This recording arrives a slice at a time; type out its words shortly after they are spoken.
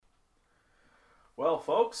Well,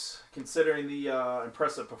 folks, considering the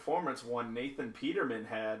impressive performance one Nathan Peterman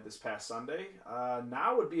had this past Sunday,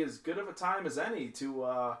 now would be as good of a time as any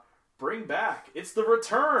to bring back. It's the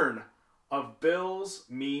return of Bill's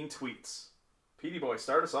Mean Tweets. Petey Boy,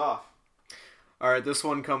 start us off. All right, this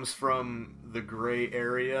one comes from the gray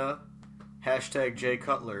area. Hashtag Jay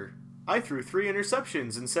Cutler. I threw 3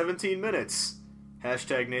 interceptions in 17 minutes.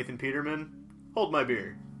 Hashtag Nathan Peterman. Hold my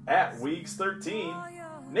beer. At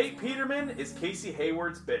Weeks13, Nate Peterman is Casey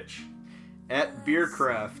Hayward's bitch. At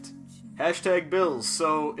Beercraft. Hashtag Bills.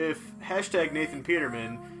 So if hashtag Nathan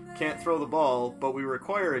Peterman can't throw the ball, but we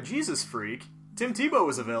require a Jesus freak, Tim Tebow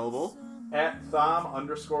is available. At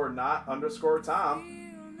Thom_not_Tom.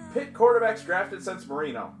 Pitt quarterbacks drafted since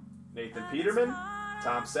Marino. Nathan Peterman,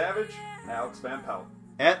 Tom Savage, Alex Van Pelt.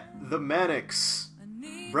 At The Mannix.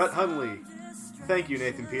 Brett Hundley. Thank you,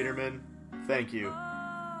 Nathan Peterman. Thank you.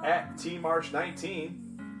 At TMarsh19.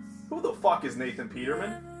 Who the fuck is Nathan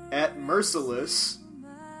Peterman? At Merciless.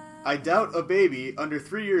 I doubt a baby under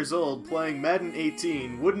 3 years old playing Madden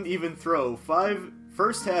 18 wouldn't even throw 5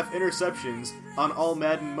 first-half interceptions on all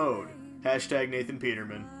Madden mode. Hashtag Nathan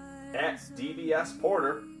Peterman. At DBS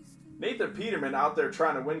Porter. Nathan Peterman out there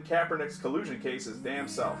trying to win Kaepernick's collusion case his damn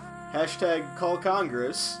self. Hashtag Call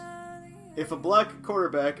Congress. If a black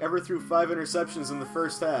quarterback ever threw 5 interceptions in the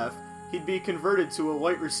first half, he'd be converted to a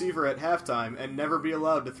white receiver at halftime and never be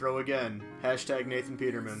allowed to throw again. Hashtag Nathan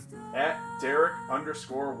Peterman. At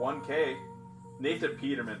Derek_1K. Nathan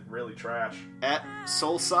Peterman, really trash. At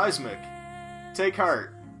Soul Seismic. Take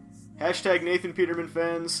heart. Hashtag Nathan Peterman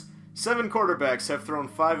fans. 7 quarterbacks have thrown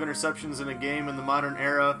 5 interceptions in a game in the modern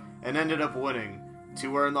era and ended up winning.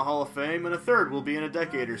 2 are in the Hall of Fame and a 3rd will be in a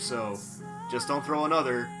decade or so. Just don't throw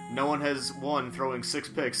another. No one has won throwing 6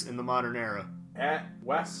 picks in the modern era. At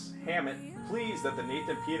Wes Hammett, pleased that the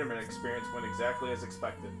Nathan Peterman experience went exactly as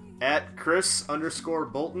expected. At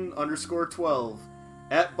Chris_Bolton_12.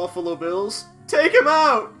 At Buffalo Bills, take him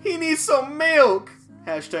out! He needs some milk!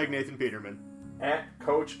 Hashtag Nathan Peterman. At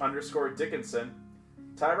Coach_Dickinson,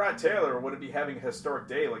 Tyrod Taylor wouldn't be having a historic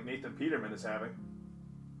day like Nathan Peterman is having.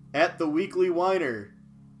 At The Weekly Whiner,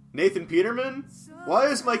 Nathan Peterman? Why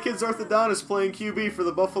is my kid's orthodontist playing QB for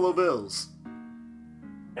the Buffalo Bills?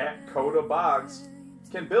 At Coda Boggs,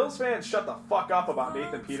 can Bills fans shut the fuck up about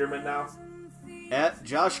Nathan Peterman now? At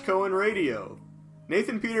Josh Cohen Radio,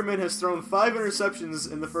 Nathan Peterman has thrown 5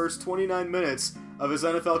 interceptions in the first 29 minutes of his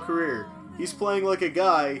NFL career. He's playing like a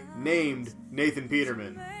guy named Nathan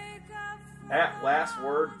Peterman. At Last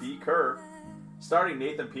Word B. Kerr, starting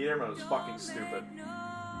Nathan Peterman was fucking stupid.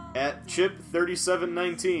 At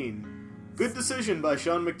Chip3719, good decision by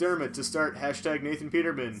Sean McDermott to start hashtag Nathan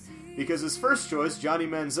Peterman because his first choice, Johnny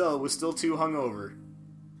Manziel, was still too hungover.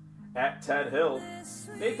 At Ted Hill,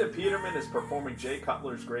 Nathan Peterman is performing Jay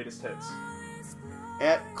Cutler's greatest hits.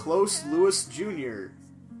 At Close Lewis Jr.,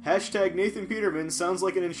 hashtag Nathan Peterman sounds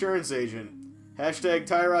like an insurance agent. Hashtag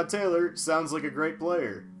Tyrod Taylor sounds like a great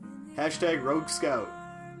player. Hashtag Rogue Scout.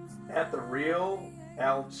 At The Real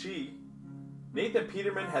LG, Nathan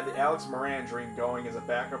Peterman had the Alex Moran dream going as a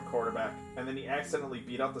backup quarterback, and then he accidentally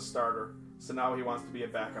beat out the starter, so now he wants to be a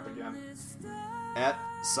backup again. At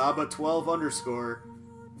Saba12_,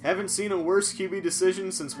 haven't seen a worse QB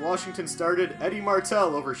decision since Washington started Eddie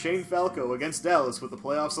Martell over Shane Falco against Dallas with the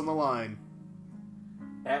playoffs on the line.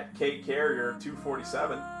 At Kate Carrier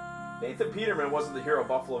 247, Nathan Peterman wasn't the hero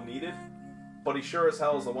Buffalo needed, but he sure as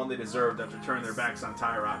hell is the one they deserved after turning their backs on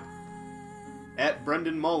Tyrod. At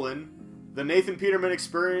Brendan Mullen, the Nathan Peterman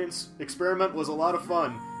experiment was a lot of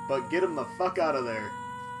fun, but get him the fuck out of there.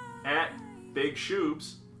 At Big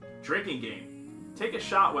Shoobs, drinking game. Take a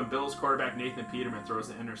shot when Bills quarterback Nathan Peterman throws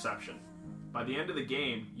the interception. By the end of the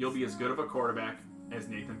game, you'll be as good of a quarterback as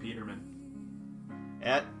Nathan Peterman.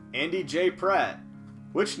 At Andy J. Pratt,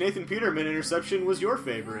 which Nathan Peterman interception was your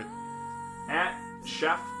favorite? At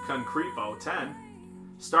Chef Concrepo 10,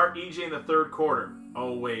 start EJ in the 3rd quarter.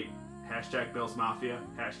 Oh wait, hashtag Bills Mafia,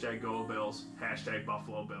 hashtag Go Bills, hashtag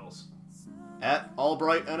Buffalo Bills. At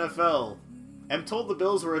Albright NFL, am told the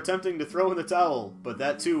Bills were attempting to throw in the towel, but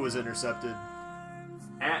that too was intercepted.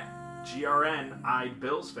 At GRN-eyed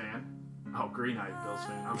Bills fan, oh, green-eyed Bills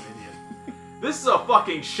fan, I'm an idiot. This is a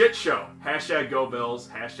fucking shit show. Hashtag Go Bills,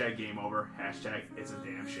 hashtag Game Over, hashtag It's a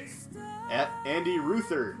Damn Shame. At Andy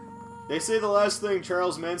Ruther, they say the last thing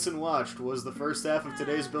Charles Manson watched was the first half of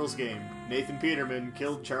today's Bills game. Nathan Peterman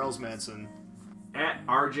killed Charles Manson. At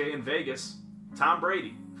RJ in Vegas, Tom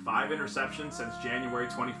Brady, 5 interceptions since January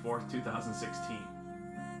 24th, 2016.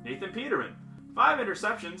 Nathan Peterman, 5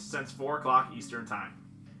 interceptions since 4 o'clock Eastern Time.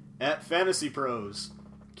 At Fantasy Pros,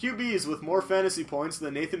 QBs with more fantasy points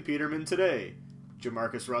than Nathan Peterman today.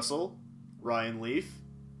 Jamarcus Russell, Ryan Leaf,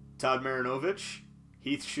 Todd Marinovich,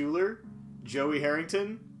 Heath Schuler, Joey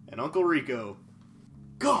Harrington, and Uncle Rico.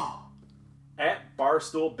 Go! At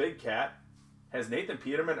Barstool Big Cat, has Nathan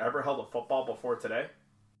Peterman ever held a football before today?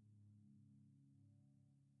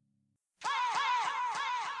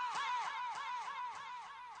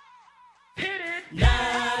 Hit it! Na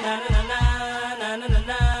na na na na na na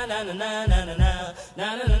na na na na na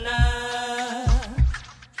na na na na.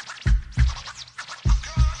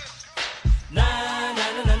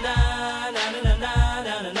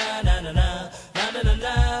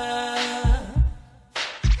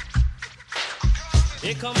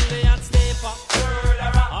 Here come the hot stepper.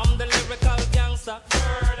 I'm the lyrical gangster.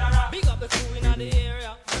 Big up the crew in the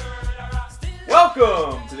area.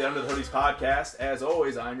 Welcome to the Under the Hoodies podcast. As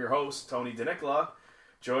always, I'm your host, Tony DeNicola,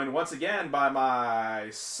 joined once again by my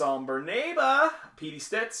somber neighbor, Petey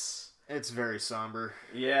Stitz. It's very somber.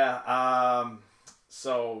 Yeah,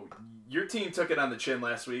 so your team took it on the chin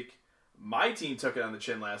last week. My team took it on the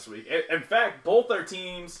chin last week. In fact, both our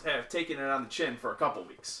teams have taken it on the chin for a couple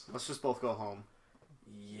weeks. Let's just both go home.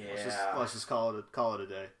 Yeah. Let's just call it a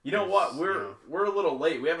day. You know what? We're a little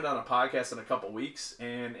late. We haven't done a podcast in a couple weeks,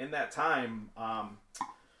 and in that time,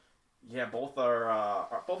 both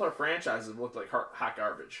our franchises looked like hot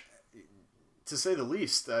garbage, to say the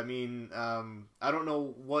least. I mean, I don't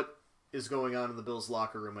know what is going on in the Bills'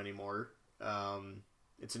 locker room anymore.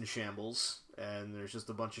 It's in shambles, and there's just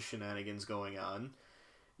a bunch of shenanigans going on.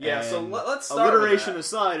 Yeah. And so let's start. Alliteration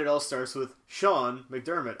aside, it all starts with Sean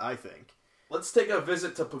McDermott, I think. Let's take a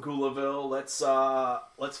visit to Pagulaville.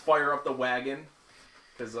 Let's fire up the wagon,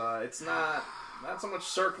 because it's not so much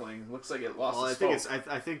circling. It looks like it lost. Well,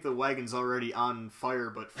 I think the wagon's already on fire,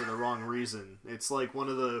 but for the wrong reason. It's like one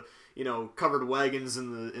of the covered wagons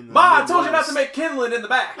in the. Ma, I told you not to make kindling in the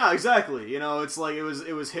back. No, exactly. It's like it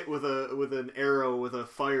was hit with an arrow with a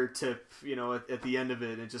fire tip. At the end of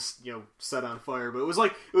it, and it just set on fire. But it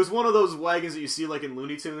was one of those wagons that you see like in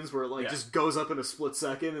Looney Tunes, where it just goes up in a split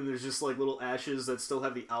second, and there's just like little ashes that still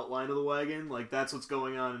have the outline of the wagon. Like that's what's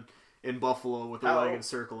going on in Buffalo with the wagon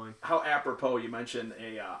circling. How apropos you mentioned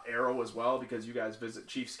a arrow as well, because you guys visit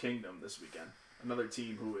Chiefs Kingdom this weekend. Another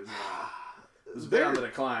team who is a bit on the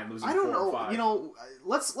decline, losing 4 or 5.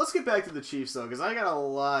 Let's get back to the Chiefs though, because I got a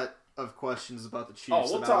lot of questions about the Chiefs. Oh,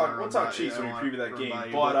 we'll talk Chiefs when we preview that game.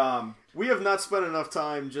 But we have not spent enough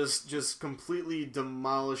time just completely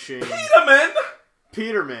demolishing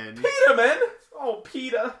Peterman. Oh,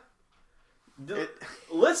 Peter.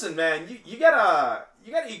 Listen, man, you gotta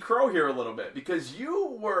eat crow here a little bit, because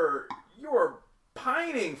you were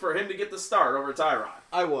pining for him to get the start over Tyrod.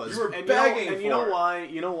 I was. You were begging for it.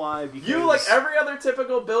 You know why? Because you, like every other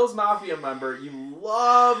typical Bills Mafia member, you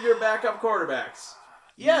love your backup quarterbacks.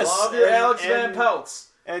 Yes. You love your Alex Van Pelts.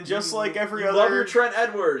 And just like every other... You love your Trent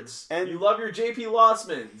Edwards. And you love your J.P.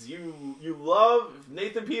 Lossmans. You love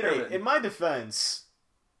Nathan Peterman. Hey, in my defense,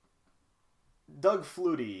 Doug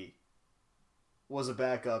Flutie was a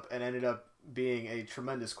backup and ended up being a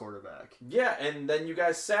tremendous quarterback. Yeah, and then you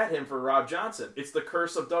guys sat him for Rob Johnson. It's the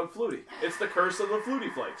curse of Doug Flutie. It's the curse of the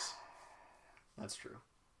Flutie Flakes. That's true.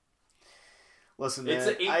 Listen, it's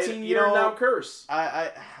man, an 18-year now curse.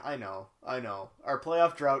 I know. Our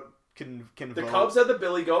playoff drought can the Cubs had the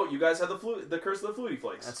Billy Goat. You guys had the curse of the Flutie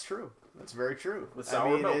Flakes. That's true. That's very true. With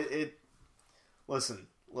sour milk. Listen.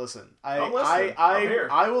 I'm listening.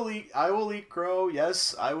 I will eat crow.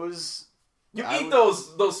 Yes, I was. You eat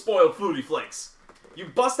those spoiled Flutie Flakes. You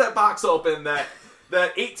bust that box open, that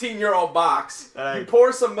 18-year-old box. You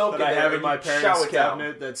pour some milk in there. I have in my parents'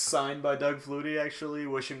 cabinet down. That's signed by Doug Flutie. Actually,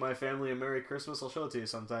 wishing my family a Merry Christmas. I'll show it to you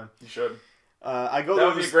sometime. You should. I go. That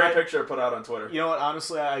would be a great picture to put out on Twitter. You know what?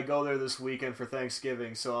 Honestly, I go there this weekend for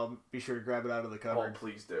Thanksgiving, so I'll be sure to grab it out of the cupboard. Oh,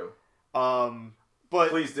 please do. But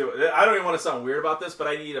please do it. I don't even want to sound weird about this, but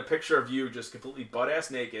I need a picture of you just completely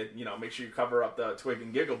butt-ass naked. Make sure you cover up the twig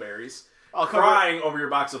and giggleberries. Crying over your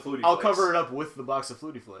box of Flutie Flakes. I'll cover it up with the box of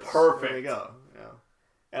Flutie Flakes. Perfect. There you go. Yeah.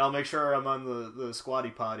 And I'll make sure I'm on the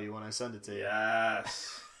squatty potty when I send it to you.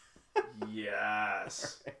 Yes.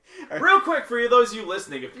 Yes. All right. Real quick for those of you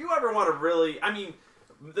listening, if you ever want to really... I mean,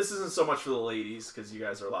 this isn't so much for the ladies, because you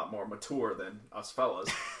guys are a lot more mature than us fellas.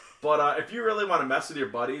 But if you really want to mess with your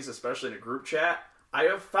buddies, especially in a group chat, I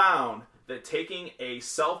have found that taking a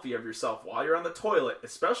selfie of yourself while you're on the toilet,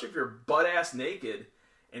 especially if you're butt-ass naked,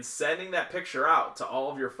 and sending that picture out to all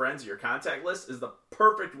of your friends, your contact list, is the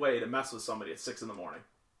perfect way to mess with somebody at 6 a.m.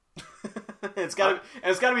 It's got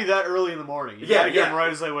to be that early in the morning. You gotta get them right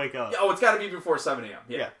as they wake up. Oh, it's got to be before 7 a.m.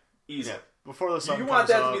 Yeah. Easy. Before the sun You comes want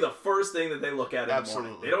that up. to be the first thing that they look at in Absolutely.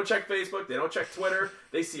 the morning. They don't check Facebook. They don't check Twitter.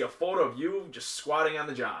 They see a photo of you just squatting on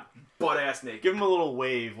the john, butt-ass naked. Give them a little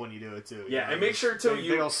wave when you do it, too. Yeah, and make sure, too,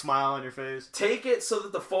 big old smile on your face. Take it so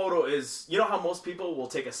that the photo is... You know how most people will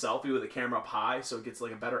take a selfie with the camera up high so it gets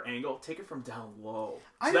like a better angle? Take it from down low.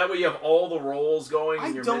 So that way you have all the rolls going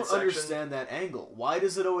in your midsection. I don't understand that angle. Why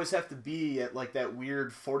does it always have to be at like that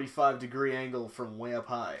weird 45-degree angle from way up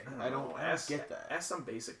high? I don't get that. Ask some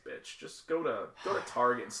basic bitch. Just go to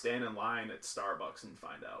Target and stand in line at Starbucks and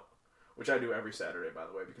find out. Which I do every Saturday, by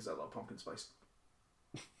the way, because I love pumpkin spice.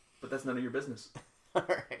 But that's none of your business. All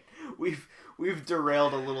right, we've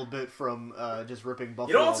derailed a little bit from just ripping Buffalo.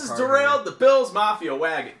 You know what else is derailed? The Bills Mafia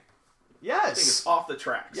wagon. Yes, I think it's off the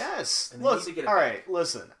tracks. Yes. And Look, all back. Right.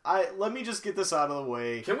 Listen, let me just get this out of the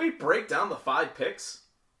way. Can we break down the 5 picks?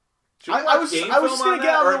 I was just going to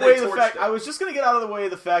get out of the way the fact. I was just going to get out of the way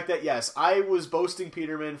the fact that yes, I was boasting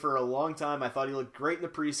Peterman for a long time. I thought he looked great in the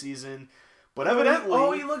preseason. But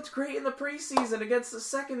evidently... he looked great in the preseason against the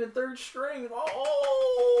second and third string.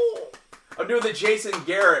 Oh! I'm doing the Jason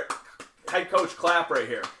Garrett head coach clap right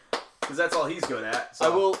here. Because that's all he's good at.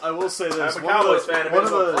 So. I will say this. I'm a Cowboys fan.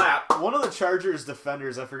 One of the Chargers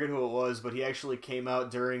defenders, I forget who it was, but he actually came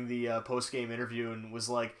out during the post-game interview and was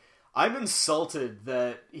like, I'm insulted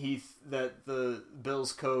that the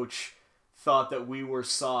Bills coach thought that we were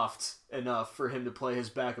soft enough for him to play his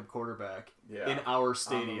backup quarterback in our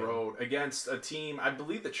stadium. On the road against a team, I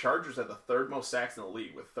believe the Chargers had the 3rd most sacks in the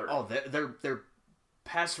league with 30. Oh, their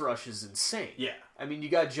pass rush is insane. Yeah. I mean, you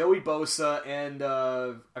got Joey Bosa and,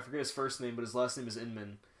 I forget his first name, but his last name is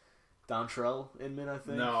Inman. Dontrell Inman, I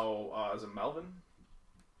think. No, is it Melvin?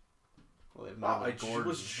 Well, they have Melvin Gordon. I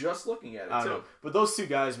was just looking at it, too. Know. But those two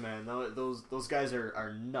guys, man, those guys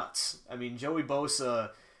are nuts. I mean, Joey Bosa...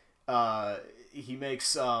 he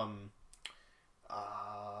makes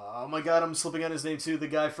oh my god, I'm slipping on his name too. The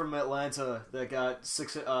guy from Atlanta that got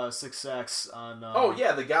six sacks on. Oh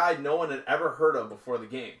yeah, the guy no one had ever heard of before the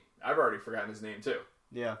game. I've already forgotten his name too.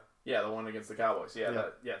 Yeah. Yeah, the one against the Cowboys. Yeah.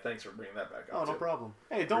 Thanks for bringing that back up. Oh, no problem.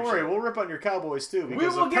 Hey, don't worry, we'll rip on your Cowboys too. Because we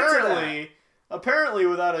will apparently,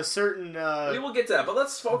 without a certain we will get to that. But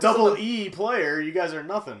let's focus double on E player. You guys are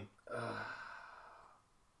nothing.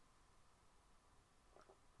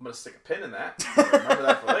 I'm going to stick a pin in that. Remember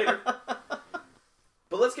that for later.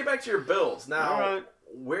 But let's get back to your Bills. Now,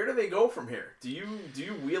 where do they go from here? Do you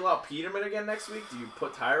wheel out Peterman again next week? Do you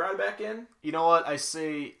put Tyrod back in? You know what? I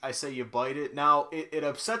say you bite it. Now, it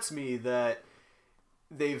upsets me that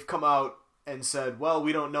they've come out and said, well,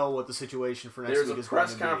 we don't know what the situation for next week is going to be. There's a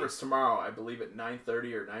press conference tomorrow, I believe at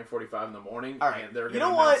 9:30 or 9:45 in the morning, and they're going to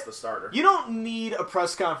announce the starter. You don't need a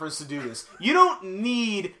press conference to do this. You don't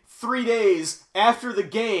need 3 days after the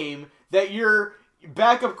game that your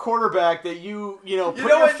backup quarterback that you put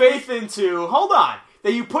your faith into. Hold on.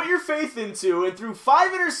 That you put your faith into and threw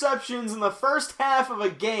 5 interceptions in the first half of a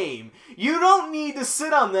game. You don't need to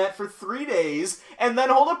sit on that for 3 days and then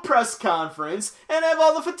hold a press conference and have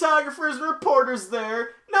all the photographers and reporters there.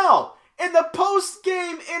 No. In the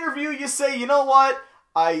post-game interview, you say, you know what?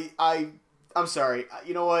 I'm sorry.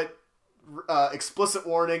 You know what? Explicit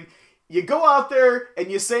warning. You go out there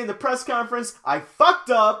and you say in the press conference, I fucked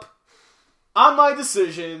up on my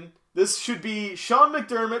decision. This should be Sean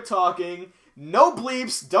McDermott talking. No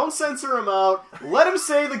bleeps. Don't censor him out. Let him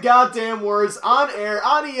say the goddamn words on air,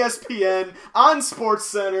 on ESPN, on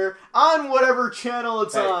SportsCenter, on whatever channel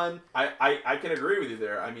it's on. I can agree with you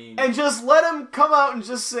there. I mean... And just let him come out and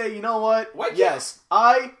just say, you know what? Yes,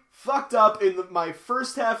 I fucked up in my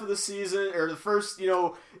first half of the season, or the first,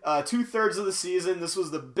 2/3 of the season. This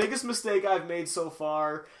was the biggest mistake I've made so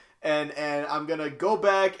far. And I'm going to go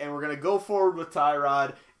back and we're going to go forward with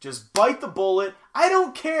Tyrod. Just bite the bullet. I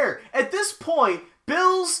don't care. At this point,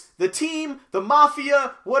 Bills, the team, the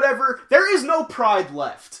Mafia, whatever, there is no pride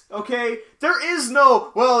left, okay? There is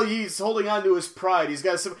no, well, he's holding on to his pride. He's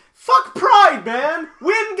got some... Fuck pride, man!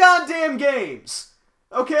 Win goddamn games,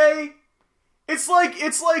 okay? It's like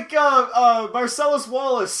Marcellus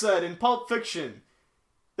Wallace said in Pulp Fiction.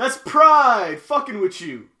 That's pride fucking with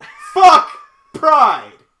you. Fuck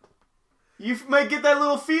pride. You might get that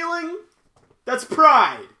little feeling? That's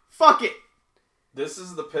pride. Fuck it. This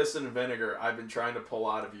is the piss and vinegar I've been trying to pull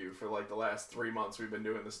out of you for like the last 3 months we've been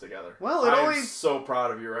doing this together. Well, I'm so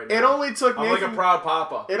proud of you right now. It only took I'm like a proud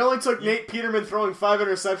papa. It only took Nate Peterman throwing 5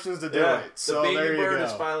 interceptions to do it. So the baby there you bird go.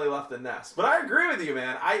 has finally left the nest. But I agree with you,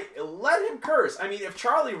 man. I let him curse. I mean, if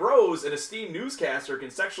Charlie Rose, an esteemed newscaster,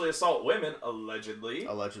 can sexually assault women, allegedly.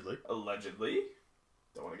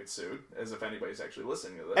 Don't want to get sued, as if anybody's actually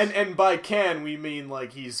listening to this. And by can, we mean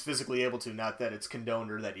like he's physically able to, not that it's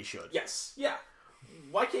condoned or that he should. Yes, yeah.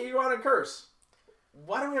 why can't you go out and curse?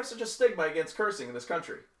 Why do we have such a stigma against cursing in this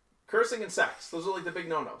country? Cursing and sex. Those are like the big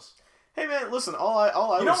no-nos. Hey man, listen, all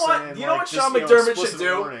I you know was what? saying, You know like, what just, Sean McDermott should explicit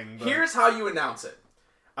do? warning, but... Here's how you announce it.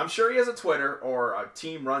 I'm sure he has a Twitter or a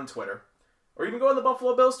team-run Twitter. Or even go on the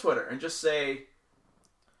Buffalo Bills Twitter and just say,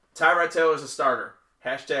 Tyrod Taylor's a starter.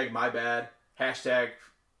 Hashtag my bad. Hashtag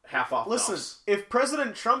half off. Listen, Duffs. if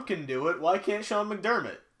President Trump can do it, why can't Sean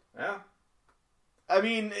McDermott? Yeah. I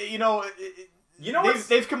mean,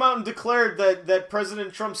 they've come out and declared that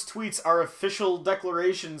President Trump's tweets are official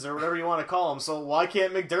declarations or whatever you want to call them. So why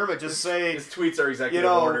can't McDermott just say his tweets are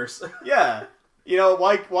executive orders? Yeah.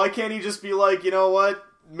 Why can't he just be like, you know what?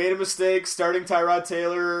 Made a mistake, starting Tyrod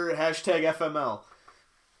Taylor, hashtag FML.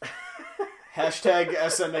 Hashtag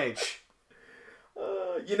SMH.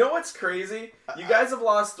 You know what's crazy? You guys have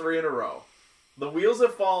lost 3 in a row. The wheels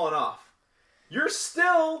have fallen off. You're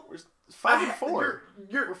still 5-4. We're 5-4.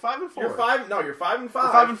 You're 5-5. We're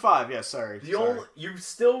 5-5. Yeah, sorry. You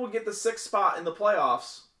still would get the 6th spot in the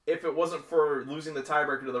playoffs if it wasn't for losing the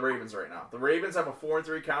tiebreaker to the Ravens right now. The Ravens have a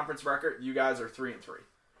 4-3 conference record. You guys are 3-3.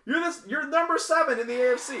 You're number 7 in the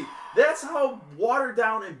AFC. That's how watered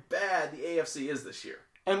down and bad the AFC is this year.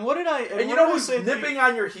 And what did I? And you know who's nipping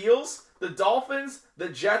on your heels? The Dolphins, the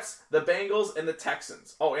Jets, the Bengals, and the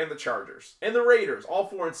Texans. Oh, and the Chargers and the Raiders. All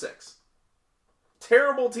 4-6.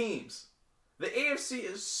 Terrible teams. The AFC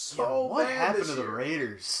is so what bad happened this to the year.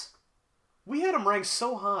 Raiders? We had them ranked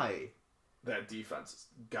so high. That defense is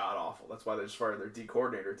god awful. That's why they just fired their D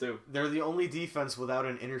coordinator too. They're the only defense without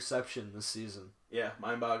an interception this season. Yeah,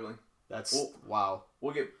 mind-boggling. That's wow.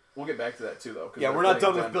 We'll get back to that too though. Yeah, we're not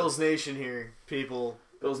done with Bills Nation here, people.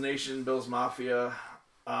 Bills Nation, Bills Mafia.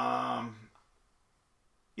 You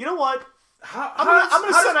know what? I'm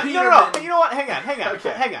gonna send a no. You know what? Hang on.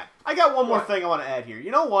 Okay. Hang on. I got one more thing I want to add here. You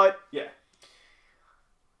know what? Yeah.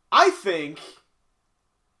 I think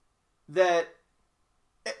that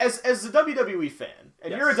as a WWE fan,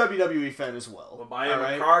 and you're a WWE fan as well. I am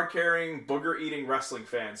a card-carrying, booger-eating wrestling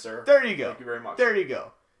fan, sir. There you go. Thank you very much. There you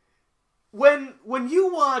go. When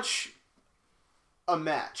you watch a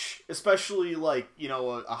match, especially like,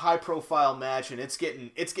 a high-profile match, and it's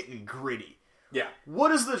getting gritty. Yeah. What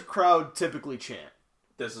does the crowd typically chant?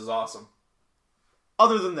 This is awesome.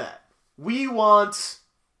 Other than that, we want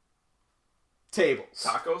tables.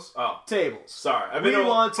 Tacos? Oh. Tables. Sorry. I've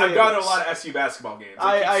gone to a lot of SU basketball games.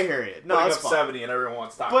 I hear you. No, that's fine. 70 and everyone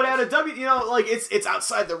wants tacos. But at a it's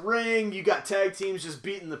outside the ring. You got tag teams just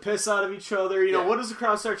beating the piss out of each other. What does the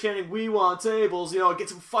crowd start chanting? We want tables. It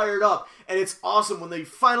gets them fired up. And it's awesome when they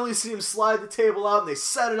finally see them slide the table out and they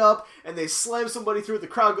set it up and they slam somebody through it. The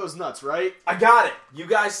crowd goes nuts, right? I got it. You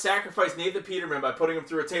guys sacrificed Nathan Peterman by putting him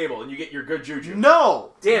through a table and you get your good juju.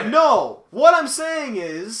 No. Damn it. No. What I'm saying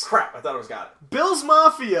is... Crap, I thought it was got it. Bills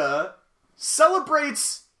Mafia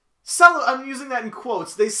celebrates... I'm using that in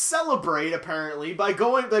quotes. They celebrate, apparently, by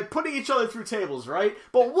putting each other through tables, right?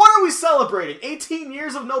 But what are we celebrating? 18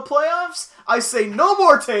 years of no playoffs? I say no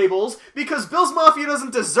more tables, because Bills Mafia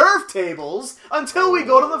doesn't deserve tables until we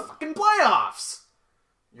go to the fucking playoffs.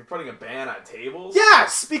 You're putting a ban on tables?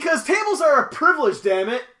 Yes, because tables are a privilege, damn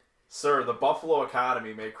it. Sir, the Buffalo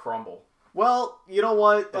economy may crumble. Well, you know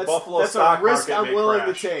what? That's a risk I'm willing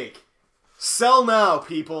to take. Sell now,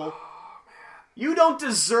 people. You don't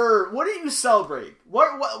deserve... What do you celebrate? Why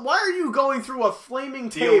are you going through a flaming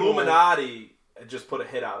table? The Illuminati just put a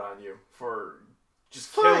hit out on you for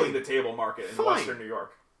just killing the table market in Western New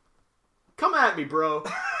York. Come at me, bro.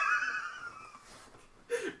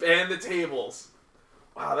 Ban the tables.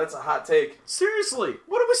 Wow, that's a hot take. Seriously.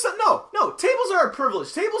 What are we saying? No. Tables are a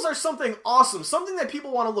privilege. Tables are something awesome. Something that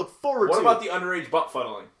people want to look forward to. What about the underage butt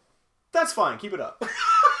funneling? That's fine. Keep it up.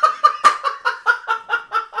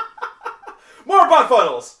 More butt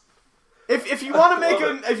funnels. If you want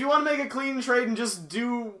to make a clean trade and just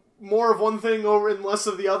do more of one thing over and less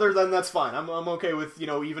of the other, then that's fine. I'm okay with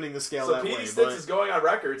evening the scale that way. So Petey Stitz is going on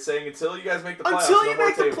record saying until you guys make the playoffs, until we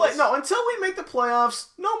make the playoffs,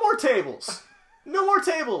 no more tables. No more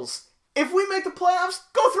tables. If we make the playoffs,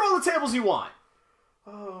 go through all the tables you want.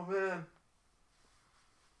 Oh man,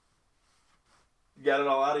 you got it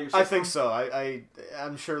all out of your system? I think so.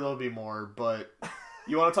 I'm sure there'll be more, but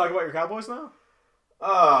you want to talk about your Cowboys now?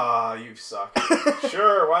 Ah, you suck.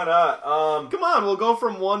 Sure, why not? Come on, we'll go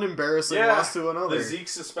from one embarrassing loss to another. The Zeke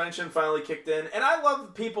suspension finally kicked in, and I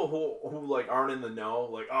love people who like aren't in the know.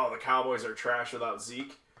 Like, oh, the Cowboys are trash without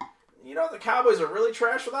Zeke. You know, the Cowboys are really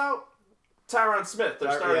trash without Tyron Smith.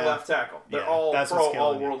 They're starting left tackle. They're all pro,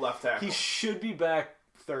 all world left tackle. He should be back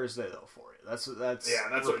Thursday though for you. That's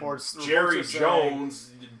reports. Jerry Jones,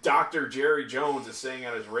 Dr. Jerry Jones, is saying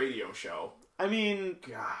on his radio show. I mean,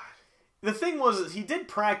 God. The thing was, he did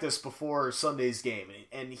practice before Sunday's game,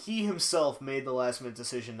 and he himself made the last-minute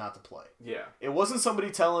decision not to play. Yeah. It wasn't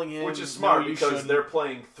somebody telling him... Which is smart, no, because they're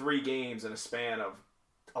playing 3 games in a span of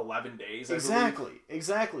 11 days, I believe.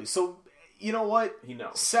 Exactly. So, you know what? He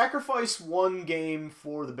knows. Sacrifice one game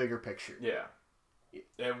for the bigger picture. Yeah.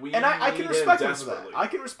 And I can respect him for that. I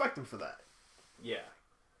can respect him for that. Yeah.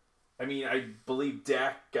 I mean, I believe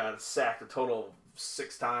Dak got sacked a total of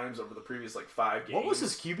 6 times over the previous 5 games. What was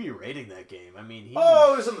his QB rating that game? I mean, it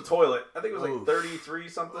was in the toilet. I think it was 33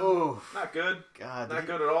 something. Oof. Not good. God, not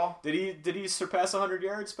good at all. Did he surpass 100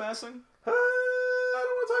 yards passing? I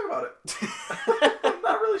don't want to talk about it. I'm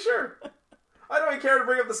not really sure. I don't even care to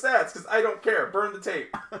bring up the stats because I don't care. Burn the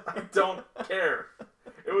tape. I don't care.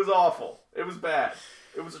 It was awful. It was bad.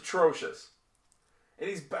 It was atrocious. And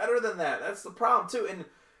he's better than that. That's the problem too. And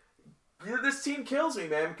this team kills me,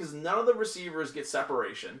 man, because none of the receivers get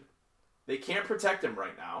separation. They can't protect him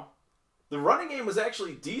right now. The running game was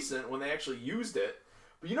actually decent when they actually used it.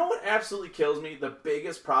 But you know what absolutely kills me? The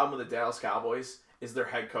biggest problem with the Dallas Cowboys is their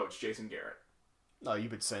head coach, Jason Garrett. Oh,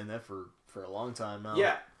 you've been saying that for a long time now.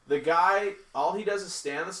 Yeah. The guy, all he does is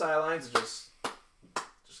stand on the sidelines and just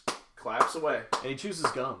claps away. And he chews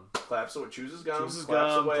his gum. Claps away. Chooses gum.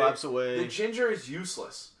 Claps away. The ginger is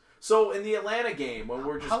useless. So in the Atlanta game, when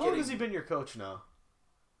we're just How long has he been your coach now?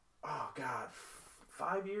 Oh, God.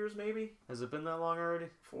 5 years, maybe? Has it been that long already?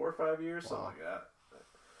 4 or 5 years, something like that.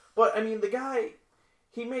 But, I mean, the guy,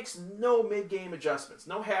 he makes no mid-game adjustments,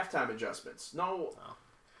 no halftime adjustments, no... Oh.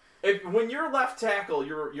 When your left tackle,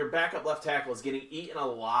 your backup left tackle is getting eaten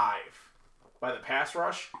alive by the pass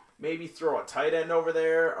rush, maybe throw a tight end over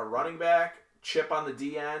there, a running back, chip on the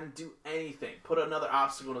DN, do anything. Put another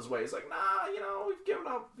obstacle in his way. He's like, nah, we've given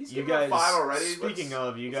up. He's given up 5 already. Speaking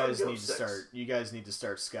of, you guys need to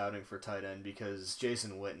start scouting for tight end because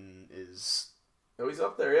Jason Witten is... Oh, he's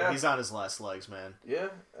up there, yeah. He's on his last legs, man. Yeah,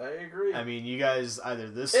 I agree. I mean, you guys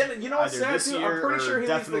either this year or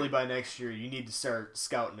definitely by next year, you need to start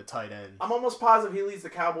scouting a tight end. I'm almost positive he leads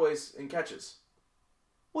the Cowboys in catches.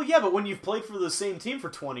 Well, yeah, but when you've played for the same team for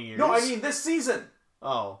 20 years... No, I mean this season.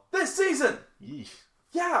 Oh. This season! Yeesh.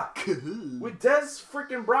 Yeah. With Dez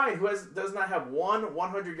freaking Bryant, who does not have one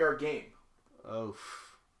 100-yard game. Oh.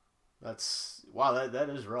 That's... Wow, that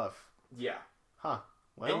is rough. Yeah. Huh.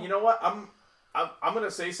 Well... And you know what? I'm going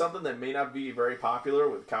to say something that may not be very popular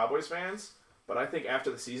with Cowboys fans, but I think after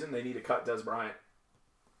the season, they need to cut Dez Bryant.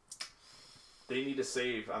 They need to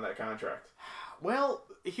save on that contract. Well,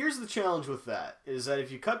 here's the challenge with that, is that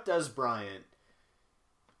if you cut Dez Bryant,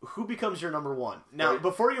 who becomes your number one? Now,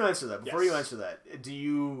 before you answer that, do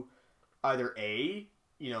you either A,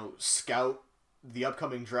 scout the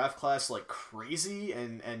upcoming draft class like crazy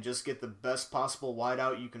and just get the best possible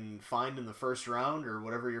wideout you can find in the first round or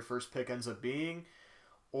whatever your first pick ends up being?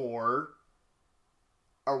 Or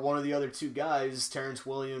are one of the other two guys, Terrence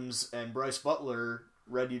Williams and Bryce Butler,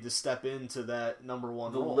 ready to step into that number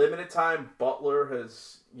one role? The limited time Butler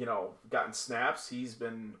has, gotten snaps, he's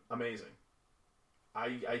been amazing.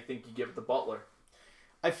 I think you give it to Butler.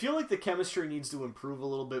 I feel like the chemistry needs to improve a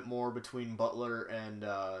little bit more between Butler and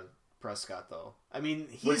Prescott, though. I mean,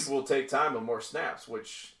 which will take time and more snaps, but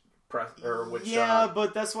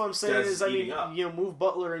that's what I'm saying Dez is move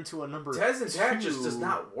Butler into a number Dez and Dak just does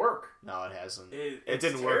not work. No, it hasn't. It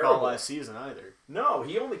didn't terrible. Work all last season either. No,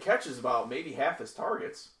 he only catches about maybe half his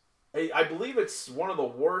targets. I believe it's one of the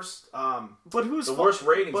worst. Worst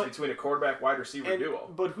ratings between a quarterback wide receiver duo.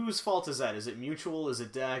 But whose fault is that? Is it mutual? Is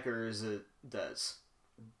it Dak or is it Dez?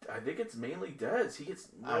 I think it's mainly Dez. He gets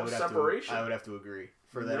no separation. I would have to agree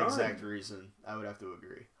for that exact reason. I would have to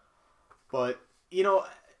agree. But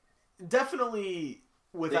definitely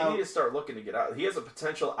without. They need to start looking to get out. He has a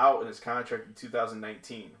potential out in his contract in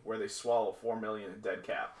 2019, where they swallow $4 million in dead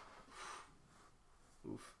cap.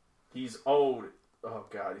 Oof. He's owed. Oh,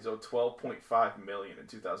 God, he's owed $12.5 million in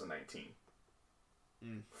 2019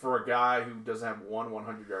 for a guy who doesn't have one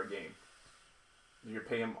 100-yard game. You're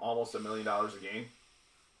paying him almost $1 million a game.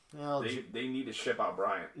 Well, they need to ship out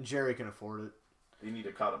Bryant. Jerry can afford it. They need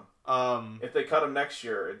to cut him. If they cut him next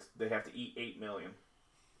year, they have to eat $8 million.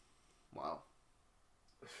 Wow.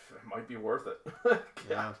 It might be worth it.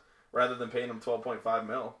 Yeah. Rather than paying him $12.5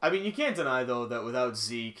 million. I mean, you can't deny, though, that without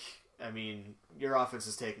Zeke, your offense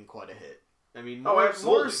is taking quite a hit. Morris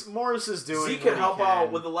is doing. Zeke can help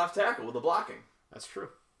out with the left tackle, with the blocking. That's true.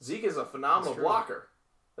 Zeke is a phenomenal blocker.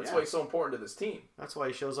 That's why he's so important to this team. That's why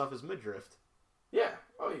he shows off his midriff. Yeah.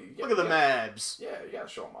 Look at the Mavs. Yeah, you gotta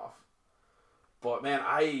show him off. But man,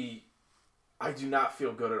 I do not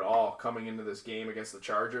feel good at all coming into this game against the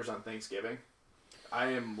Chargers on Thanksgiving. I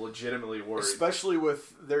am legitimately worried, especially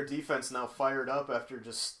with their defense now fired up after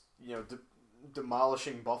just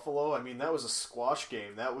demolishing Buffalo. I mean, that was a squash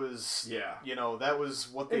game. That was that was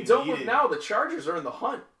what they needed. Don't needed. look now. The Chargers are in the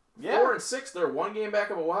hunt. Yeah. 4-6. They're 1 game back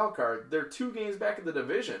of a wild card. They're 2 games back in the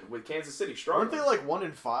division with Kansas City struggling. Weren't they like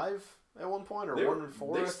 1-5 at one point, or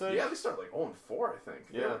 1-4? I think. Yeah, they started like 0-4. I think.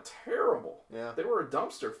 Yeah. They were terrible. Yeah. They were a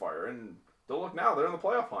dumpster fire, and don't look now. They're in the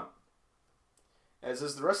playoff hunt. As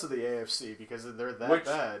is the rest of the AFC, because they're that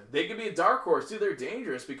bad. They could be a dark horse too. They're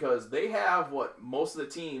dangerous because they have what most of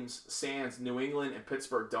the teams, sans New England and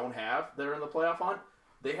Pittsburgh, don't have that are in the playoff hunt.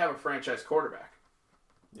 They have a franchise quarterback.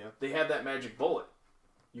 Yeah. They have that magic bullet.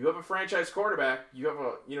 You have a franchise quarterback. You have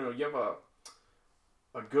a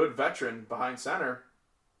good veteran behind center.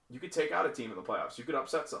 You could take out a team in the playoffs. You could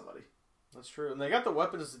upset somebody. That's true, and they got the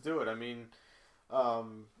weapons to do it. I mean,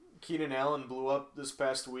 Keenan Allen blew up this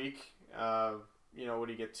past week. Would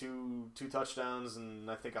he get two touchdowns and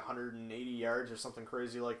I think 180 yards or something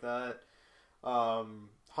crazy like that?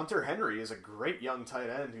 Hunter Henry is a great young tight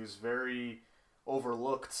end who's very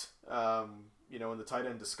overlooked, in the tight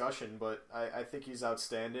end discussion, but I think he's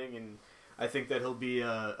outstanding, and I think that he'll be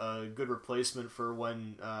a good replacement for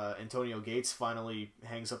when Antonio Gates finally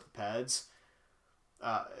hangs up the pads.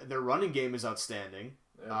 Their running game is outstanding.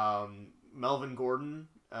 Yeah. Melvin Gordon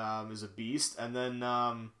is a beast, and then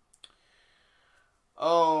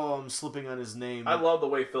I'm slipping on his name. I love the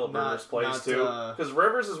way Phillip Rivers plays too, because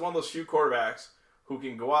Rivers is one of those few quarterbacks who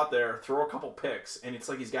can go out there, throw a couple picks, and it's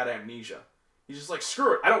like he's got amnesia. He's just like,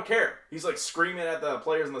 screw it, I don't care. He's like screaming at the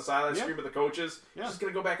players on the sideline, screaming at the coaches. Yeah. He's just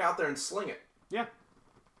going to go back out there and sling it. Yeah.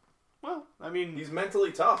 Well, I mean... He's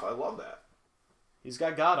mentally tough. I love that. He's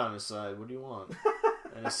got God on his side. What do you want?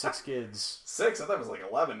 And his 6 kids. 6? I thought it was like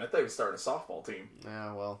 11. I thought he was starting a softball team.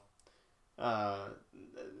 Yeah, well...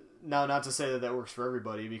 Now, not to say that works for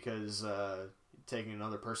everybody, because taking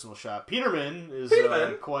another personal shot, Peterman is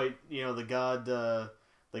quite, the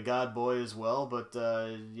God boy as well, but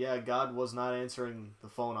God was not answering the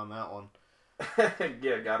phone on that one.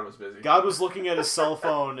 Yeah, God was busy. God was looking at his cell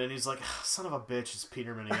phone, and he's like, son of a bitch, it's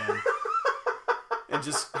Peterman again. And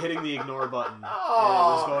just hitting the ignore button.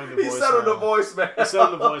 Oh, he sent him to voicemail. He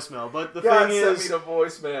sent him to voicemail. But the God thing is, sent me to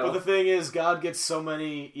voicemail. But the thing is, God gets so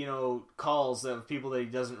many, calls of people that he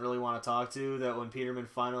doesn't really want to talk to, that when Peterman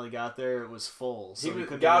finally got there, it was full. So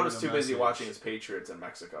God was too busy watching his Patriots in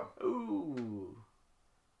Mexico. Ooh.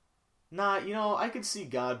 Nah, I could see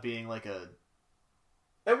God being like a...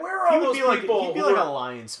 And where are all those people? He'd be like a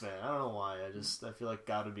Lions fan. I don't know why. I feel like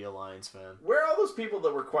God would be a Lions fan. Where are all those people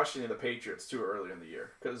that were questioning the Patriots too early in the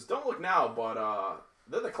year? Because don't look now, but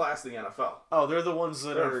they're the class of the NFL. Oh, they're the ones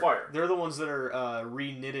that are on fire. They're the ones that are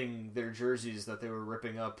re-knitting their jerseys that they were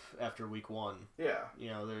ripping up after week 1. Yeah.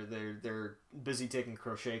 They're busy taking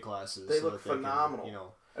crochet classes. They look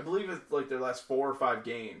phenomenal. I believe it's like their last 4 or 5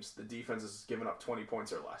 games, the defense has given up 20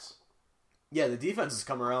 points or less. Yeah, the defense has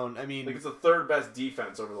come around. I mean... it's the 3rd best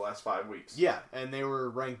defense over the last 5 weeks. Yeah, and they were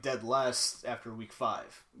ranked dead last after week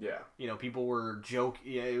 5. Yeah. People were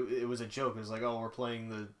joking. Yeah, it was a joke. It was like, we're playing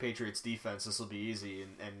the Patriots defense. This will be easy.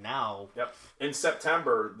 And now... Yep. In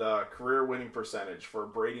September, the career winning percentage for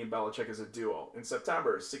Brady and Belichick as a duo, in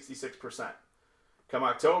September, is 66%. Come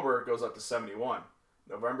October, it goes up to 71.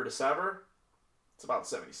 November, December, it's about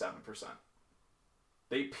 77%.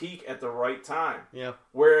 They peak at the right time. Yeah.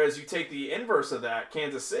 Whereas you take the inverse of that,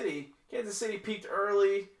 Kansas City peaked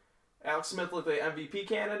early. Alex Smith looked like the MVP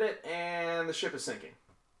candidate, and the ship is sinking.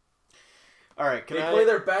 All right. They play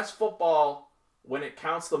their best football when it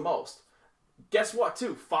counts the most. Guess what,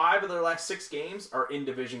 too? 5 of their last 6 games are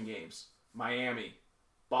in-division games. Miami,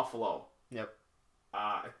 Buffalo. Yep.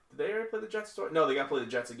 Did they ever play the Jets? No, they got to play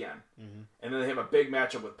the Jets again. Mm-hmm. And then they have a big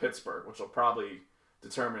matchup with Pittsburgh, which will probably...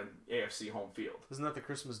 determine AFC home field. Isn't that the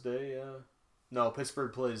Christmas Day? No,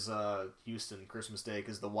 Pittsburgh plays Houston Christmas Day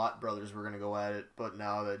because the Watt brothers were going to go at it, but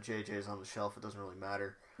now that JJ's on the shelf, it doesn't really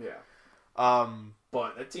matter. Yeah.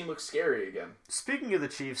 But that team looks scary again. Speaking of the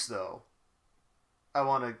Chiefs, though, I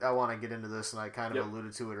want to get into this, and I kind of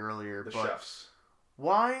alluded to it earlier. The but chefs.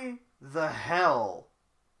 Why the hell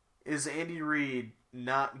is Andy Reid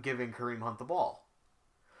not giving Kareem Hunt the ball?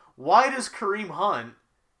 Why does Kareem Hunt,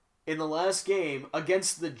 in the last game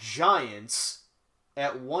against the Giants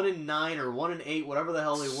at 1-9 or 1-8, whatever the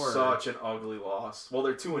hell they were. Such an ugly loss. Well,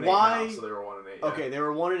 they're 2-8 now, so they were 1-8. Yeah. Okay, they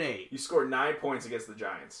were 1-8. You scored 9 points against the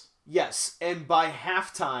Giants. Yes, and by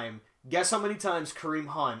halftime, guess how many times Kareem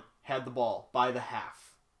Hunt had the ball by the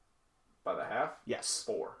half? By the half? Yes.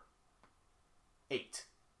 4. 8.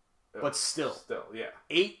 But still. Still, yeah.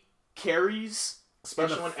 8 carries.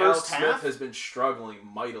 Especially when Alex Smith has been struggling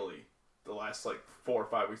mightily the last 4 or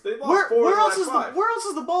 5 weeks. They lost where 4 else of the last 5. Where else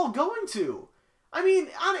is the ball going to? I mean,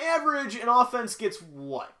 on average, an offense gets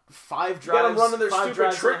what? 5 drives? You got them running their five stupid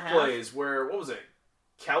drives trick and a half? plays where, what was it?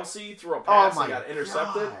 Kelsey threw a pass and got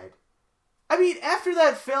intercepted. God. I mean, after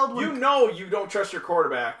that failed... You know you don't trust your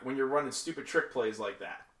quarterback when you're running stupid trick plays like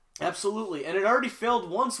that. Absolutely. And it already failed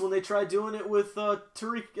once when they tried doing it with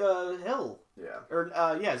Tyreek Hill. Yeah. Or,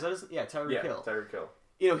 is that his... Yeah, Tyreek Hill. Tyreek Hill.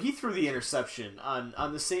 You know, he threw the interception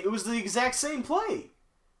on the same... It was the exact same play.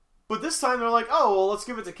 But this time they're like, oh, well, let's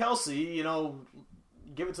give it to Kelsey, you know...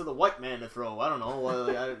 Give it to the white man to throw. I don't know.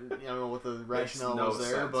 I don't know what the rationale was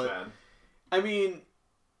there. Sense, but man. I mean...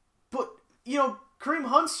 But, you know... Kareem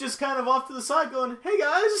Hunt's just kind of off to the side going, hey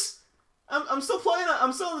guys, I'm still playing,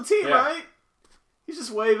 I'm still on the team, right? He's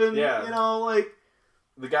just waving, you know, like...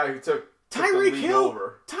 The guy who took Tyreek the lead Hill,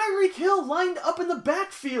 over. Tyreek Hill lined up in the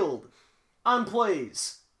backfield on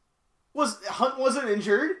plays. Hunt wasn't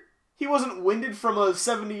injured. He wasn't winded from a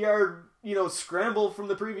 70-yard, you know, scramble from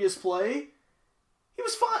the previous play. He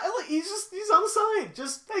was fine. He's on the side.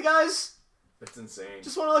 Just, hey guys... It's insane.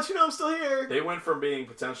 Just want to let you know I'm still here. They went from being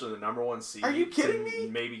potentially the number 1 seed. Are you kidding to me?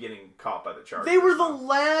 Maybe getting caught by the Chargers. They were the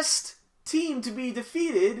last team to be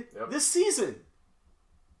defeated this season.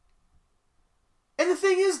 And the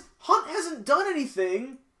thing is, Hunt hasn't done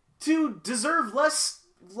anything to deserve less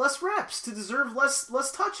reps, to deserve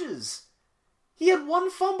less touches. He had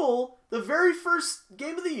 1 fumble the very first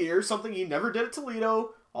game of the year, something he never did at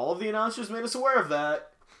Toledo. All of the announcers made us aware of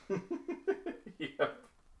that. Yep.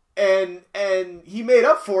 And he made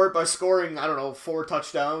up for it by scoring, 4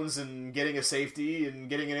 touchdowns and getting a safety and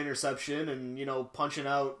getting an interception and, you know, punching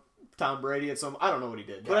out Tom Brady at some... I don't know what he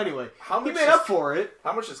did. But anyway, he made up for it.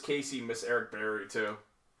 How much does Casey miss Eric Berry, too?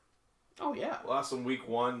 Oh, yeah. Lost in week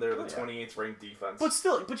 1. They're the 28th ranked defense.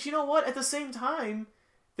 But you know what? At the same time,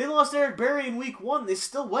 they lost Eric Berry in week 1. They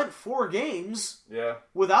still went 4 games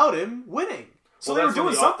without him winning. So they were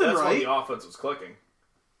doing something right. That's when the offense was clicking.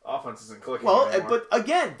 Offense isn't clicking anymore. But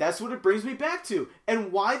again, that's what it brings me back to.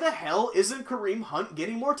 And why the hell isn't Kareem Hunt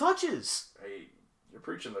getting more touches? Hey, you're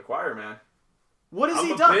preaching to the choir, man. What has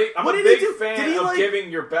he done? I'm what a did big he do? fan Did he, of giving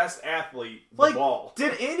your best athlete the ball.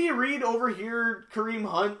 Did Andy Reid overhear Kareem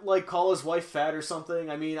Hunt call his wife fat or something?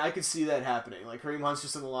 I mean, I could see that happening. Like Kareem Hunt's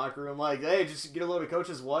just in the locker room, like, hey, just get a load of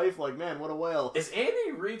coach's wife. Like, man, what a whale. Is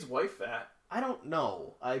Andy Reid's wife fat? I don't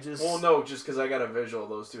know. Well, no, just because I got a visual of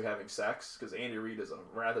those two having sex, because Andy Reid is a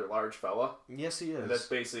rather large fella. Yes, he is. And that's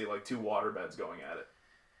basically like 2 waterbeds going at it.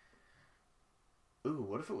 Ooh,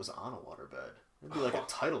 what if it was on a waterbed? It'd be like a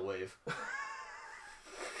tidal wave.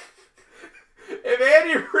 If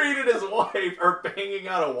Andy Reid and his wife are banging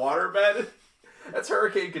on a waterbed, that's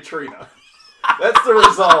Hurricane Katrina. That's the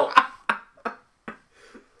result.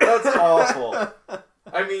 That's awful.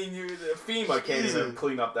 I mean, FEMA can't even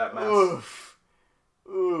clean up that mess.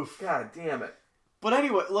 Oof. God damn it. But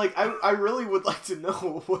anyway, I really would like to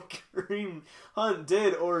know what Kareem Hunt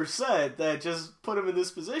did or said that just put him in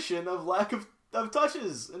this position of lack of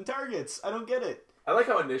touches and targets. I don't get it. I like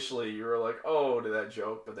how initially you were like, oh, to that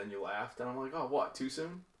joke, but then you laughed. And I'm like, oh, what, too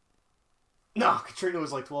soon? No, Katrina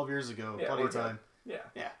was 12 years ago. Yeah, plenty of time. Good.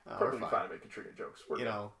 Yeah. No, perfectly fine to make Katrina jokes. We're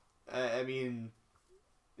good. I mean...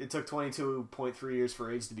 It took 22.3 years for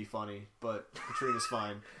AIDS to be funny, but Katrina's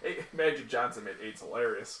fine. Hey, Magic Johnson made AIDS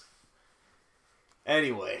hilarious.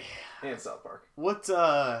 Anyway. And South Park. What,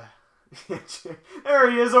 there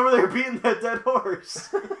he is over there beating that dead horse.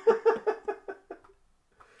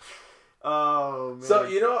 Oh, man.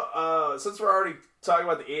 So, since we're already talking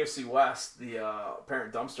about the AFC West, the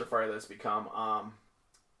apparent dumpster fire that's become,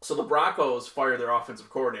 so the Broncos fire their offensive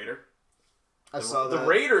coordinator. I saw that. The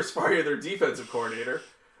Raiders fire their defensive coordinator.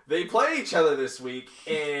 They play each other this week,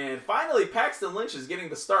 and finally Paxton Lynch is getting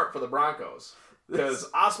the start for the Broncos. Because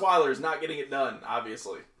Osweiler is not getting it done,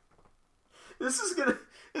 obviously. This is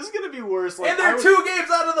gonna be worse. And they're 2 games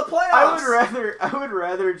out of the playoffs. I would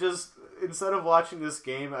rather just, instead of watching this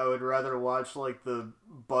game, I would rather watch the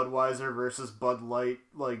Budweiser versus Bud Light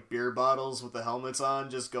beer bottles with the helmets on,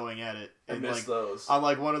 just going at it. I miss those. On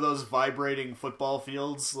one of those vibrating football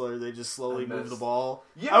fields where they just slowly move the ball.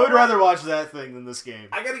 You I would rather watch that thing than this game.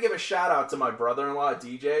 I gotta give a shout out to my brother-in-law,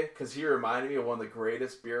 DJ, because he reminded me of one of the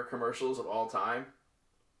greatest beer commercials of all time.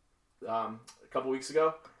 A couple weeks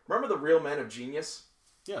ago. Remember the Real Men of Genius?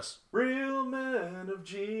 Yes. Real Men of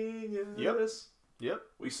Genius. Yep.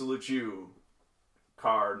 We salute you,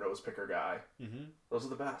 car nose picker guy. Mm-hmm. Those are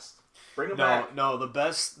the best. Bring them back. No, the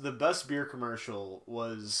best beer commercial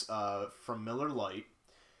was from Miller Lite.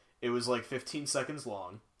 It was 15 seconds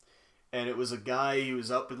long, and it was a guy who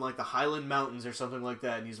was up in the Highland Mountains or something like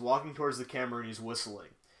that, and he's walking towards the camera and he's whistling,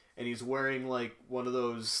 and he's wearing one of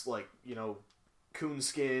those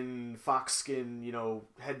coonskin, fox skin,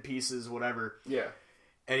 headpieces, whatever. Yeah.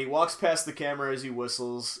 And he walks past the camera as he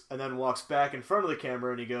whistles, and then walks back in front of the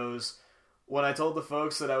camera, and he goes, "When I told the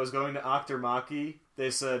folks that I was going to Oktermaki,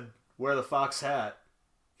 they said, 'Wear the fox hat.'"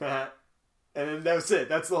 And then that's it.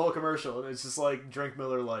 That's the whole commercial. And it's just like, drink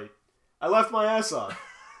Miller Lite. I left my ass off.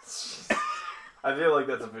 I feel like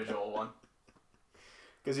that's a visual one.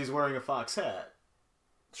 Because he's wearing a fox hat.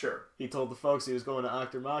 Sure. He told the folks he was going to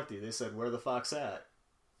Oktermaki. They said, "Wear the fox hat."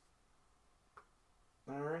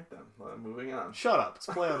 Alright then. Well, moving on. Shut up. It's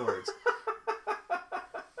play on words.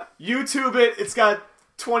 YouTube it. It's got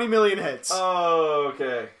 20 million hits. Oh,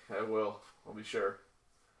 okay. I will. I'll be sure.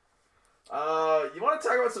 You want to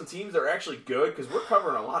talk about some teams that are actually good? Because we're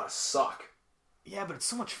covering a lot of suck. Yeah, but it's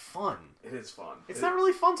so much fun. It is fun. It's not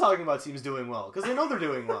really fun talking about teams doing well, because they know they're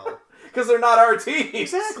doing well. Because they're not our teams.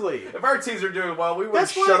 Exactly. If our teams are doing well, we wouldn't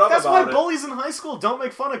shut up about it. That's why bullies in high school don't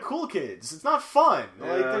make fun of cool kids. It's not fun.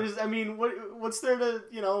 Yeah. What's there to,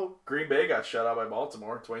 Green Bay got shut out by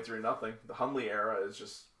Baltimore, 23-0. The Hundley era is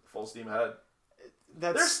just full steam ahead.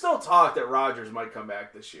 There's still talk that Rodgers might come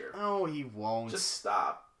back this year. No, he won't. Just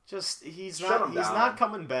stop. He's not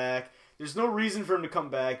coming back. There's no reason for him to come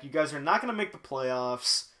back. You guys are not going to make the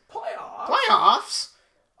playoffs. Playoffs?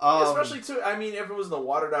 Especially, too, if it was in the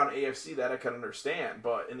watered-down AFC, that I could understand.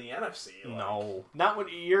 But in the NFC... No. Not when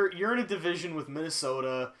you're in a division with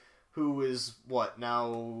Minnesota, who is, what, now...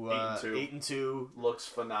 8-2. Looks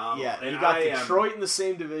phenomenal. Yeah, and you got Detroit in the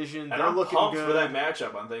same division. They're looking pumped good. For that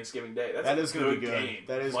matchup on Thanksgiving Day. That is going to be good. Game.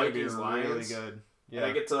 That is going to be really good. Yeah.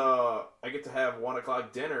 And I get to have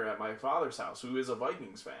 1:00 dinner at my father's house, who is a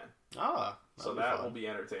Vikings fan. So that will be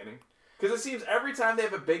entertaining. Because it seems every time they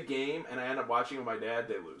have a big game and I end up watching with my dad,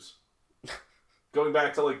 they lose. Going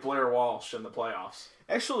back to Blair Walsh in the playoffs.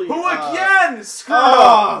 Actually, who again screwed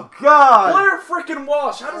up? Oh God, Blair freaking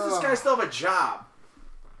Walsh. How does this guy still have a job?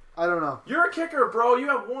 I don't know. You're a kicker, bro. You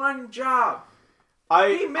have one job.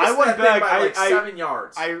 He missed I went that back thing by 7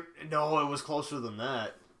 yards. No, it was closer than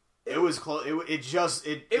that. It was close.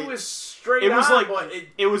 It was straight. It was on, like but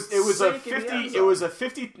it was a 50. It was a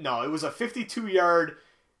 50. No, it was a 52-yard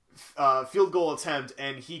field goal attempt,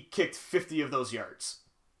 and he kicked 50 of those yards.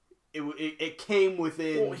 It came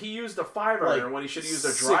within. Well, he used a 5-iron when he should have used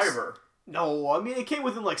a driver. No, it came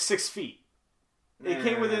within 6 feet. It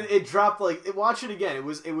came within. It dropped watch it again. It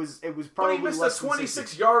was probably. But he missed a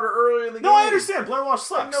 26-yarder earlier in the game. No, I understand. Blair Walsh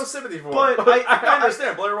sucks. I have no sympathy for him. But I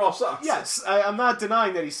understand. Blair Walsh sucks. Yes, I'm not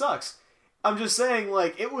denying that he sucks. I'm just saying,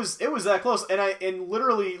 it was that close, and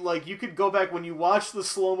literally, you could go back when you watch the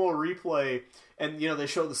slow-mo replay, and they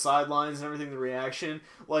show the sidelines and everything, the reaction.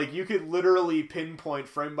 You could literally pinpoint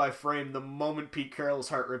frame by frame the moment Pete Carroll's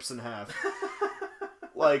heart rips in half.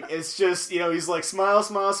 It's just, he's like, smile,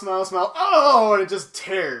 smile, smile, smile, oh, and it just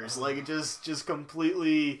tears. It just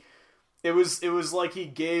completely, it was like he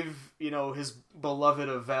gave, his beloved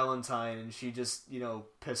a Valentine, and she just,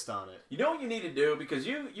 pissed on it. You know what you need to do? Because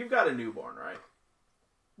you've got a newborn, right?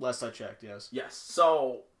 Last I checked, yes. Yes.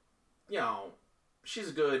 So, she's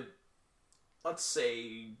a good, let's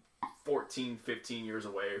say, 14, 15 years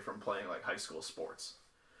away from playing, high school sports.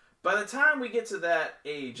 By the time we get to that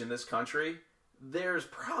age in this country, there's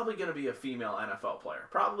probably going to be a female NFL player.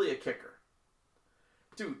 Probably a kicker.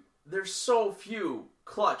 Dude, there's so few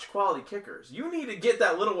clutch quality kickers. You need to get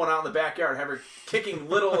that little one out in the backyard and have her kicking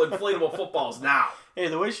little inflatable footballs now. Hey,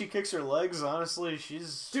 the way she kicks her legs, honestly,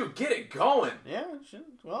 she's... Dude, get it going. Yeah,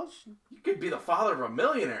 you could be the father of a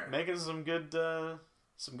millionaire. Making some good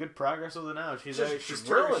progress with it now. She's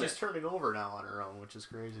turning over now on her own, which is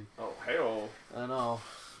crazy. Oh, hey-oh. I know.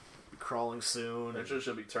 Crawling soon. Eventually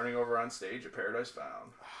she'll be turning over on stage at Paradise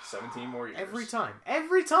Found. 17 more years. Every time.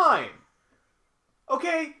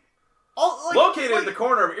 Okay. Located at the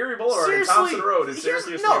corner of Erie Boulevard and Thompson Road in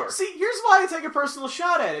Syracuse, New York. See, here's why I take a personal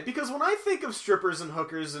shot at it. Because when I think of strippers and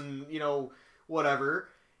hookers and, whatever,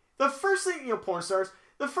 the first thing, porn stars,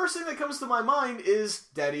 the first thing that comes to my mind is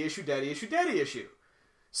daddy issue, daddy issue, daddy issue.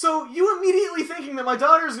 So you immediately thinking that my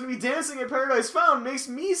daughter is going to be dancing at Paradise Found makes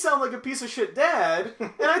me sound like a piece of shit dad,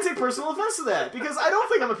 and I take personal offense to that, because I don't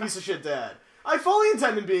think I'm a piece of shit dad. I fully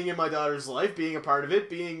intend on being in my daughter's life, being a part of it,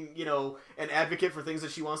 being, an advocate for things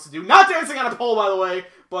that she wants to do. Not dancing on a pole, by the way,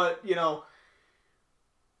 but,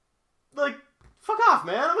 fuck off,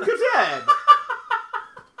 man. I'm a good dad.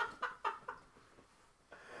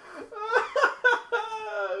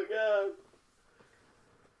 Oh, God.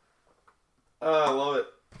 Oh, I love it.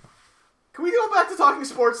 Can we go back to talking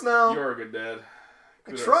sports now? You're a good dad.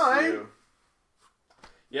 Kudos to you.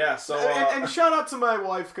 Yeah, so... And shout out to my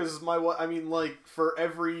wife, because for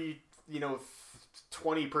every,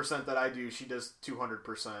 20% that I do, she does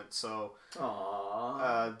 200%. So,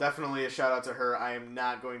 Aww. definitely a shout out to her. I am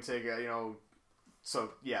not going to take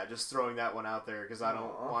so yeah, just throwing that one out there because I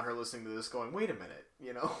don't want her listening to this going, wait a minute,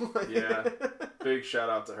 Yeah, big shout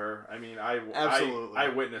out to her. I mean, Absolutely. I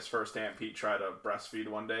witnessed firsthand Pete try to breastfeed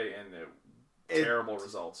one day, and terrible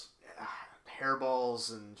results.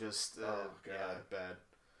 Hairballs and just God. bad.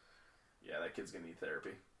 Yeah, that kid's gonna need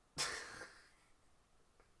therapy.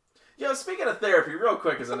 Yo, speaking of therapy, real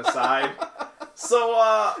quick as an aside.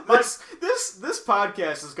 So, this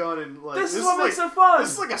podcast has gone in like this is what makes it fun.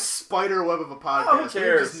 This is like a spider web of a podcast. Oh, who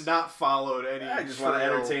cares? We've just not followed any. I just want to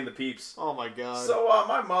entertain the peeps. Oh my god. So,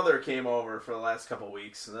 my mother came over for the last couple of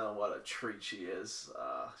weeks, and what a treat she is.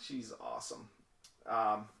 She's awesome.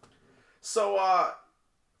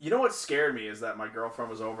 You know what scared me is that my girlfriend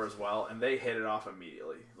was over as well, and they hit it off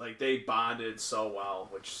immediately. Like, they bonded so well,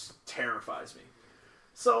 which terrifies me.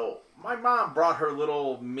 So, my mom brought her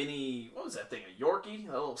little mini, what was that thing, a Yorkie?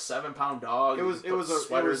 A little 7-pound dog. It was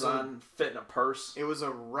sweaters on, fit in a purse. It was a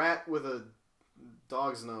rat with a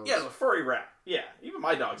dog's nose. Yeah, it was a furry rat. Yeah, even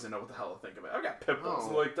my dogs didn't know what the hell to think of it. I got pit bulls.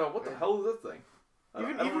 Oh. Like, what the hell is this thing? I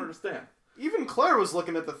don't understand. Even Claire was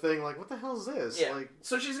looking at the thing like, what the hell is this? Yeah. Like,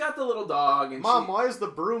 so she's got the little dog. And Mom, why is the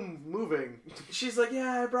broom moving? She's like,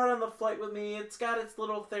 yeah, I brought it on the flight with me. It's got its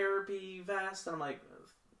little therapy vest. And I'm like,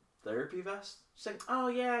 therapy vest? She's like, oh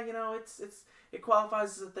yeah, it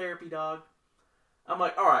qualifies as a therapy dog. I'm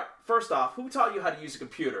like, all right, first off, who taught you how to use a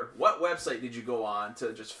computer? What website did you go on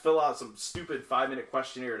to just fill out some stupid 5-minute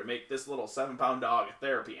questionnaire to make this little 7-pound dog a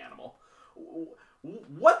therapy animal?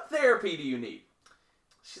 What therapy do you need?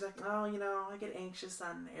 She's like, oh, I get anxious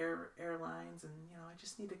on airlines, and, I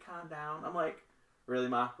just need to calm down. I'm like, really,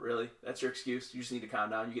 Ma? Really? That's your excuse? You just need to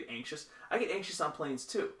calm down? You get anxious? I get anxious on planes,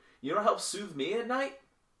 too. You know what helps soothe me at night?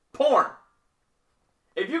 Porn.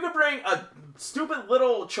 If you could bring a stupid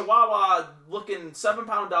little chihuahua-looking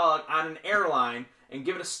 7-pound dog on an airline and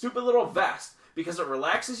give it a stupid little vest because it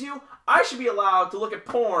relaxes you, I should be allowed to look at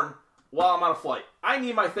porn while I'm on a flight. I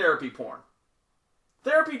need my therapy porn.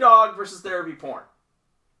 Therapy dog versus therapy porn.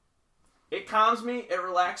 It calms me, it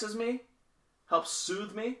relaxes me, helps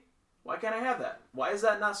soothe me. Why can't I have that? Why is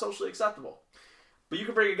that not socially acceptable? But you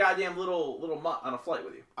can bring a goddamn little mutt on a flight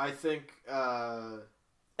with you. I think,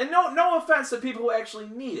 And no offense to people who actually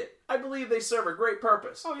need it. I believe they serve a great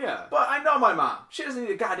purpose. Oh, yeah. But I know my mom. She doesn't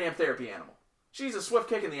need a goddamn therapy animal. She needs a swift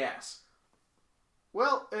kick in the ass.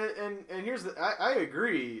 Well, and here's the... I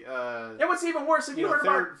agree. And what's even worse, have you heard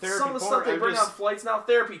about some of the stuff they bring on flights now?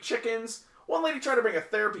 Therapy chickens. One lady tried to bring a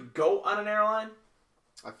therapy goat on an airline.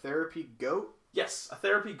 A therapy goat? Yes, a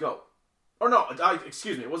therapy goat. Or no,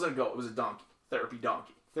 excuse me, it wasn't a goat, it was a donkey. Therapy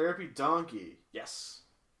donkey. Therapy donkey. Yes.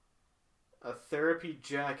 A therapy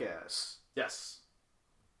jackass. Yes.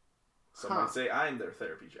 Some might say I'm their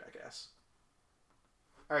therapy jackass.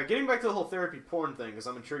 Alright, getting back to the whole therapy porn thing, because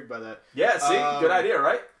I'm intrigued by that. Yeah, see? Good idea,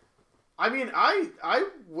 right? I mean, I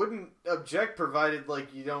wouldn't object provided,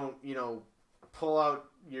 like, you don't, pull out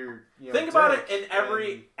your... Think about it in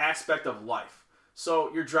every aspect of life.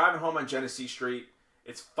 So, you're driving home on Genesee Street.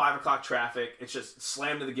 It's 5 o'clock traffic. It's just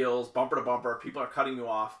slammed to the gills, bumper to bumper. People are cutting you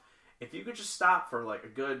off. If you could just stop for, like, a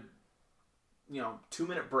good,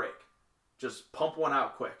 2-minute break. Just pump one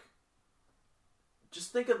out quick.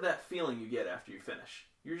 Just think of that feeling you get after you finish.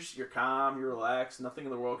 You're calm, you're relaxed, nothing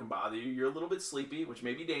in the world can bother you. You're a little bit sleepy, which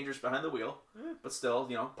may be dangerous behind the wheel. But still,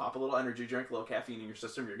 pop a little energy drink, a little caffeine in your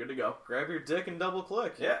system, you're good to go. Grab your dick and double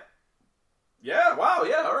click. Yeah. Yeah, wow,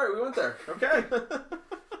 yeah, alright, we went there. Okay.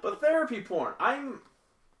 But therapy porn. I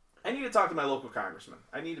need to talk to my local congressman.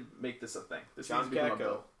 I need to make this a thing. This John needs to become a Katko.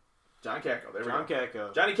 bill. John Katko, there we go. John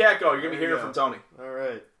Katko. Johnny Katko, you're going to be hearing from Tony.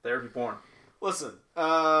 Alright. Therapy porn. Listen,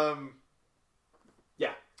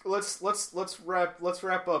 yeah. Let's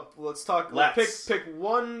wrap up. Let's talk. Pick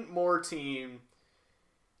one more team.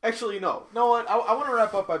 Actually, no. Know what? I want to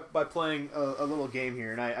wrap up by playing a little game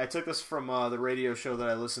here, and I took this from the radio show that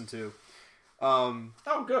I listened to.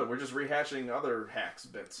 Oh, good. We're just rehashing other hacks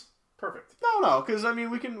bits. Perfect. No, because I mean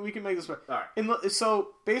we can make this. All right.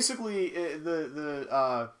 So basically,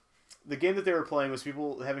 the game that they were playing was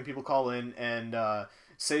having people call in and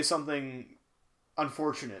say something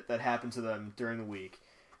unfortunate that happened to them during the week,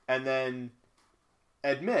 and then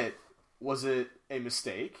admit, was it a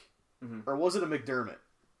mistake or was it a McDermott?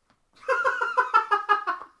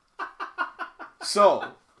 So,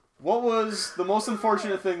 what was the most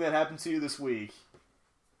unfortunate thing that happened to you this week?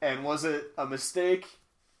 And was it a mistake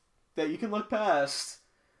that you can look past,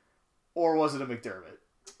 or was it a McDermott?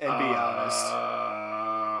 And be honest.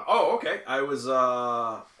 Oh, okay. I was,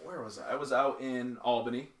 where was I? I was out in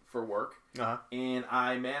Albany for work, Uh-huh. and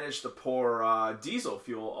I managed to pour diesel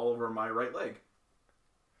fuel all over my right leg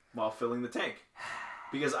while filling the tank.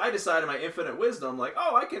 Because I decided my infinite wisdom, like,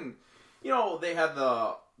 oh, I can, they have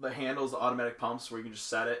the handles, the automatic pumps where you can just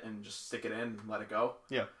set it and just stick it in and let it go.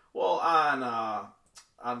 Yeah. Well,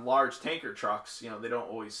 on large tanker trucks,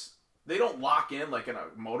 they don't lock in like in a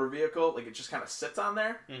motor vehicle. Like, it just kind of sits on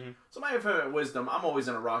there. Mm-hmm. So my infinite wisdom, I'm always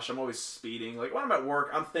in a rush. I'm always speeding. Like, when I'm at work,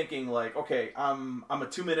 I'm thinking like, okay, I'm a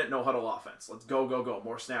 2-minute no huddle offense. Let's go.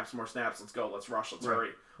 More snaps. Let's go. Let's rush. Let's hurry.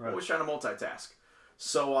 Right. Always trying to multitask.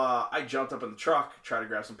 So I jumped up in the truck, tried to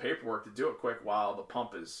grab some paperwork to do it quick while the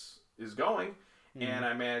pump is going. Mm-hmm. And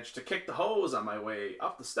I managed to kick the hose on my way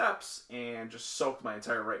up the steps and just soaked my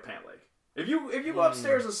entire right pant leg. If you go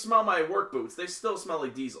upstairs and smell my work boots, they still smell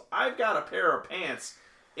like diesel. I've got a pair of pants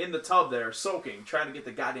in the tub there soaking, trying to get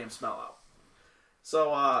the goddamn smell out. So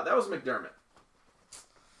that was McDermott.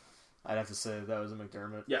 I'd have to say that was a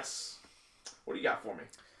McDermott. Yes. What do you got for me?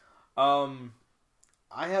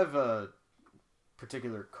 I have a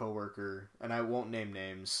particular coworker, and I won't name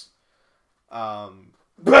names.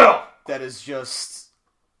 Bill! That is just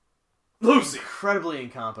Lucy! Incredibly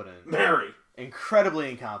incompetent. Mary! Incredibly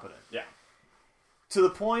incompetent. Yeah. To the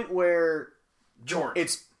point where George.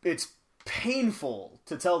 It's painful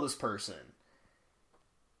to tell this person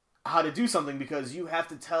how to do something because you have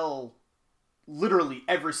to tell literally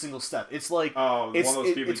every single step. It's like it's one of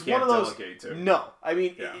those people you can't delegate to. No, I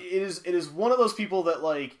mean it is one of those people that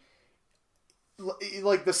like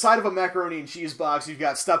the side of a macaroni and cheese box. You've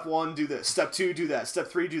got step 1, do this. Step 2, do that. Step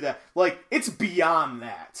 3, do that. Like, it's beyond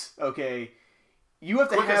that. Okay. You have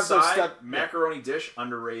to Quick have aside, those steps. macaroni dish,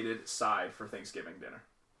 underrated side for Thanksgiving dinner.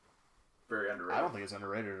 Very underrated. I don't think it's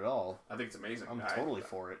underrated at all. I think it's amazing. I'm totally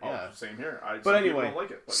for it. Yeah. Same here. But anyway, don't like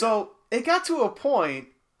it, so it got to a point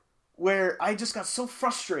where I just got so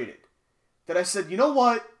frustrated that I said, you know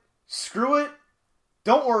what? Screw it.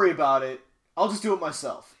 Don't worry about it. I'll just do it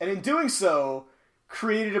myself. And in doing so,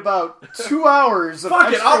 created about 2 hours of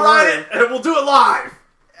extra I'll write it and we'll do it live.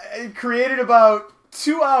 It created about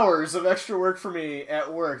 2 hours of extra work for me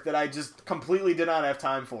at work that I just completely did not have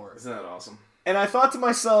time for. Isn't that awesome? And I thought to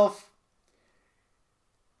myself,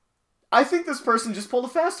 I think this person just pulled a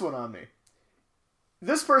fast one on me.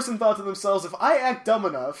 This person thought to themselves, if I act dumb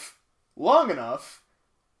enough, long enough,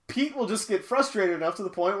 Pete will just get frustrated enough to the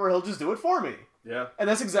point where he'll just do it for me. Yeah. And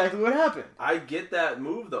that's exactly what happened. I get that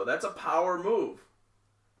move, though. That's a power move.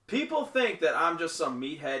 People think that I'm just some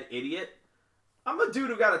meathead idiot. I'm the dude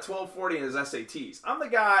who got a 1240 in his SATs. I'm the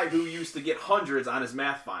guy who used to get hundreds on his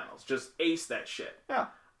math finals. Just ace that shit. Yeah.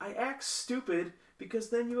 I act stupid because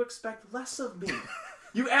then you expect less of me.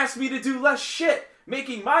 You ask me to do less shit,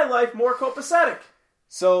 making my life more copacetic.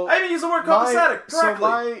 So I even use the word copacetic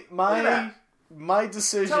correctly. So my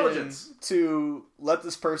decision to let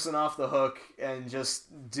this person off the hook and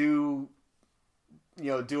just do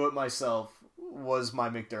it myself was my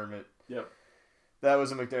McDermott. Yep. That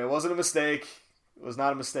was a McDermott. It wasn't a mistake. It was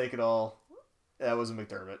not a mistake at all. That was a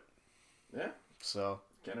McDermott. Yeah. So.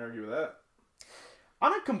 Can't argue with that.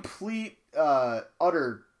 On a complete,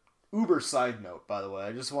 utter uber side note, by the way,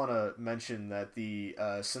 I just want to mention that the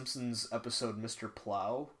Simpsons episode Mr.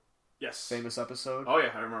 Plow. Yes. Famous episode. Oh,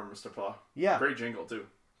 yeah. I remember Mr. Plow. Yeah. Great jingle, too.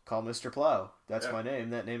 Call Mr. Plow. That's my name.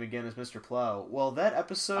 That name again is Mr. Plow. Well, that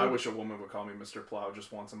episode... I wish a woman would call me Mr. Plow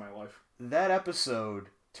just once in my life. That episode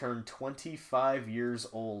turned 25 years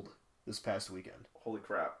old this past weekend. Holy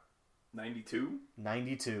crap. 92?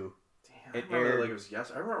 92. Damn, I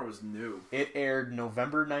remember it was new. It aired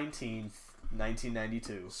November 19th,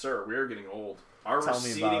 1992. Sir, we are getting old. Our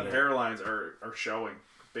receding hairlines are showing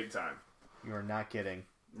big time. You are not kidding.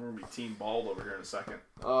 We're going to be Team Bald over here in a second.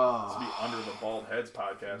 Oh. This will be Under the Bald Heads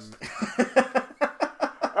podcast.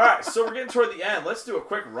 All right, so we're getting toward the end. Let's do a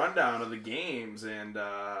quick rundown of the games and,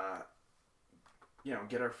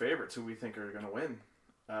 get our favorites, who we think are going to win.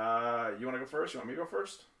 You want to go first? You want me to go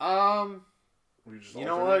first? You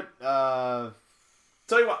know what?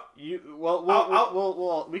 Tell you what.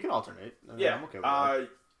 We can alternate. Yeah. I'm okay with that.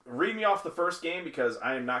 Read me off the first game because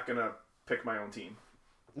I am not going to pick my own team.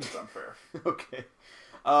 It's unfair. Okay.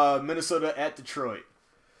 Minnesota at Detroit.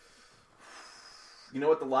 You know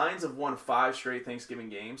what? The Lions have won 5 straight Thanksgiving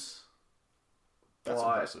games. That's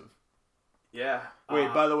impressive. Yeah.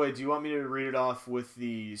 Wait, by the way, do you want me to read it off with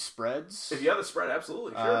the spreads? If you have the spread,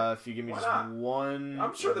 absolutely. Sure. If you give me one...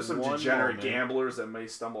 I'm sure there's some degenerate gamblers that may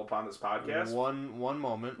stumble upon this podcast. One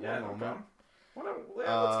moment. Yeah, no problem.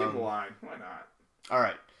 Let's give them the line. Why not? All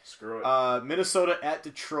right. Screw it. Minnesota at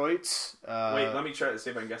Detroit. Wait, let me try to see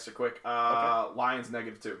if I can guess it quick. Okay. Lions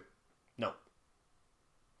 -2. No.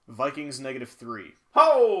 Vikings -3.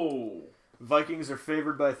 Oh! Vikings are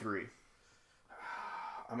favored by 3.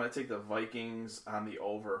 I'm going to take the Vikings on the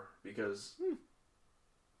over because...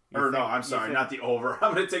 Not not the over.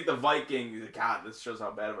 I'm going to take the Vikings. God, this shows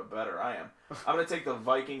how bad of a bettor I am. I'm going to take the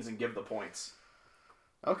Vikings and give the points.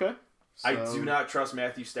 Okay. So... I do not trust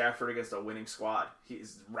Matthew Stafford against a winning squad.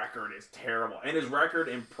 His record is terrible. And his record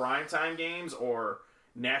in primetime games or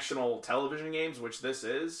national television games, which this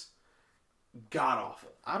is, god-awful.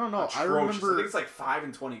 I don't know. Atrocious. I think it's like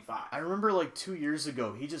 5-25. I remember like 2 years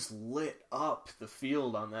ago, he just lit up the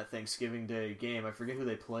field on that Thanksgiving Day game. I forget who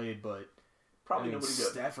they played, but probably nobody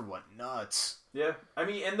good. Stafford went nuts. Yeah, I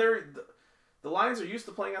mean, and the Lions are used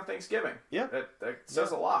to playing on Thanksgiving. Yeah, that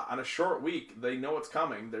says a lot. On a short week, they know it's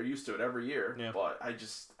coming. They're used to it every year. Yeah. But I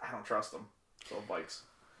don't trust them. So Vikes.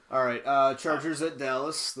 All right, Chargers at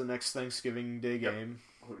Dallas, the next Thanksgiving Day game.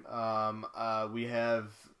 We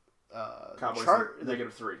have. Cowboys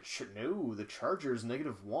 -3. No, the Chargers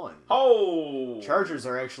 -1. Oh! Chargers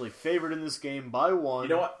are actually favored in this game by 1. You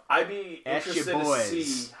know what? I'd be interested to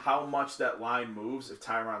see how much that line moves if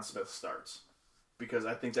Tyron Smith starts. Because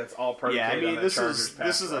I think that's all predicated on the Chargers pass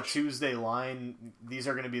this is rush. a Tuesday line. These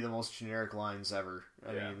are going to be the most generic lines ever.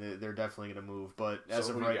 I mean, they're definitely going to move. But as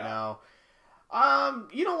of right now,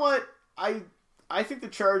 you know what? I think the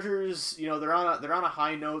Chargers, they're on a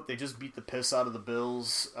high note. They just beat the piss out of the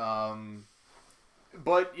Bills.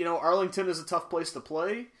 But Arlington is a tough place to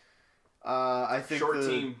play. I think short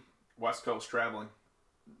team, West Coast traveling.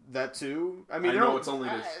 That too. I mean, it's only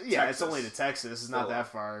to Texas. It's only to Texas. It's not that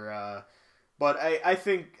far. But I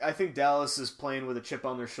think Dallas is playing with a chip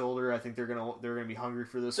on their shoulder. I think they're gonna be hungry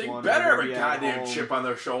for this one. They better have a goddamn chip on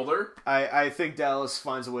their shoulder. I think Dallas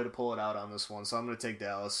finds a way to pull it out on this one, so I'm gonna take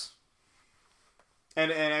Dallas. And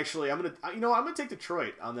actually, I'm gonna take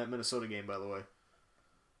Detroit on that Minnesota game. By the way,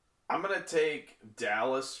 I'm gonna take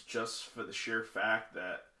Dallas just for the sheer fact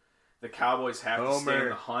that the Cowboys have to stay in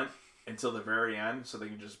the hunt until the very end, so they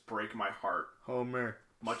can just break my heart. Homer.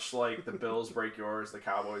 Much like the Bills break yours, the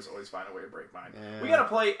Cowboys always find a way to break mine. Yeah. We gotta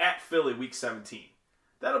play at Philly Week 17.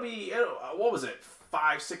 That'll be what was it?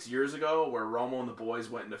 5-6 years ago, where Romo and the boys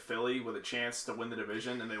went into Philly with a chance to win the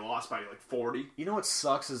division, and they lost by like 40. You know what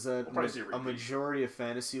sucks is that a majority of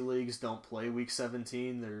fantasy leagues don't play Week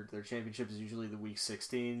 17. Their championship is usually the Week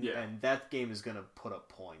 16, and that game is going to put up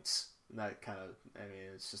points. And that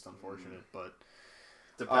it's just unfortunate, but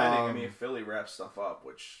depending, if Philly wraps stuff up,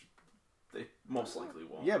 which they most likely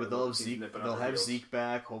won't. Yeah, but they'll have Zeke. They'll have Zeke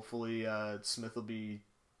back. Hopefully, Smith will be.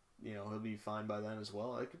 He'll be fine by then as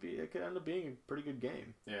well. It could end up being a pretty good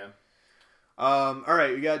game. Yeah. All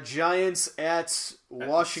right, we got Giants at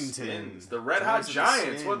Washington. The Red Hot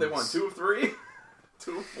Giants. What, they won 2 of 3?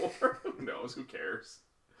 2 of 4? Who knows? Who cares?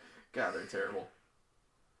 God, they're terrible.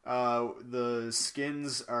 The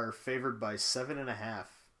Skins are favored by 7.5.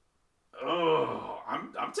 Oh,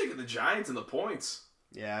 I'm taking the Giants in the points.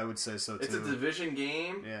 Yeah, I would say so too. It's a division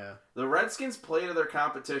game. Yeah. The Redskins play to their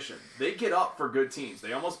competition. They get up for good teams.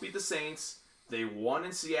 They almost beat the Saints. They won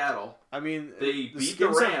in Seattle. I mean, they beat the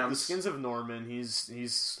Rams. The Skins of Norman.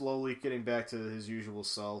 He's slowly getting back to his usual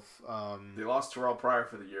self. They lost Terrell Pryor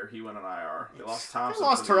for the year. He went on IR. They lost Thompson. They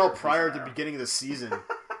lost Terrell Pryor at the beginning of the season.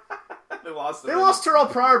 They lost Terrell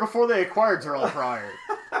Pryor before they acquired Terrell Pryor.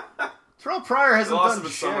 Terrell Pryor hasn't done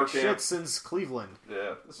jack shit since Cleveland.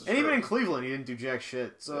 Yeah, this is true. Even in Cleveland, he didn't do jack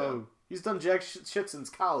shit. So he's done jack shit since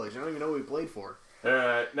college. I don't even know who he played for.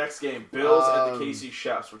 Next game, Bills at the KC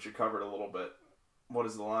Chefs, which you covered a little bit. What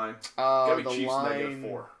is the line? Gotta be Chiefs line...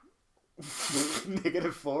 -4.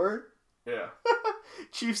 -4? Yeah.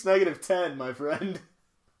 Chiefs -10, my friend.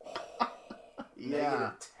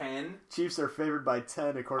 Yeah. -10? Chiefs are favored by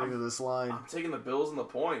 10 according to this line. I'm taking the Bills and the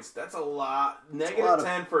points. That's a lot.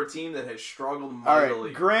 -10 for a team that has struggled mightily. All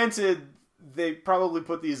right. Granted, they probably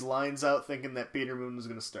put these lines out thinking that Peterman was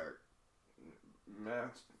going to start.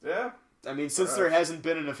 Yeah. I mean, since there hasn't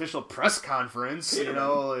been an official press conference,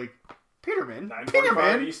 Peterman. Peterman?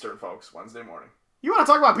 9:45 Eastern, folks. Wednesday morning. You want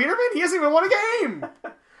to talk about Peterman? He hasn't even won a game!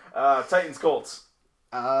 Titans-Colts.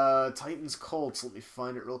 Titans-Colts. Let me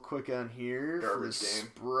find it real quick on here. Garbage for the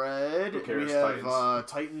game. spread. Who cares, we have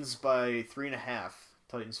Titans by 3.5.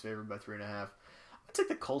 Titans favored by 3.5. I'll take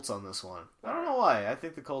the Colts on this one. I don't know why. I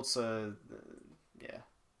think the Colts,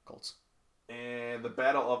 Colts. And the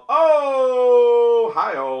battle of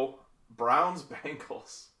Ohio.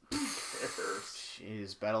 Browns-Bengals. Who cares?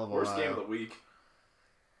 Jeez, Battle of Worst Ohio. game of the week.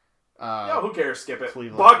 Who cares? Skip it.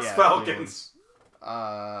 Cleveland. Bucks-Falcons.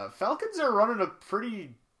 Falcons are running a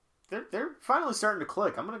pretty... They're finally starting to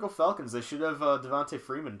click. I'm going to go Falcons. They should have Devontae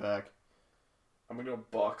Freeman back. I'm going to go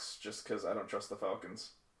Bucks just because I don't trust the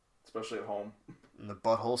Falcons. Especially at home. In the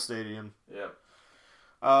Butthole Stadium. Yep.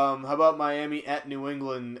 How about Miami at New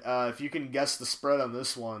England? If you can guess the spread on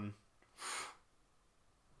this one.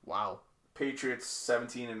 Wow. Patriots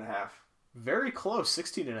 17.5. Very close,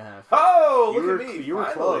 16.5. Oh, look at me! You were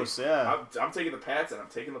close, yeah. I'm taking the Pats and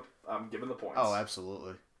I'm giving the points. Oh,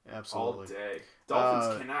 absolutely. All day.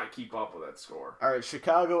 Dolphins cannot keep up with that score. All right,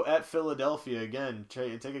 Chicago at Philadelphia again.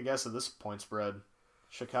 Take a guess at this point spread.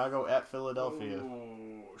 Chicago at Philadelphia.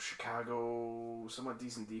 Ooh, Chicago, somewhat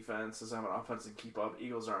decent defense. Doesn't have an offense to keep up.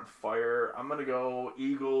 Eagles are on fire. I'm gonna go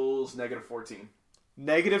Eagles -14.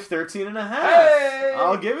 Negative 13.5. Hey!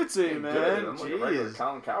 I'll give it to you, Good. man. I'm like a regular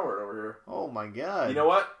Colin Cowherd over here. Oh my god. You know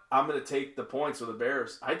what? I'm gonna take the points with the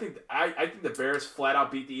Bears. I think the Bears flat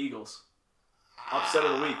out beat the Eagles. Upset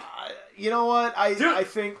of the week. You know what? I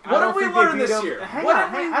think. What have we learned this year? I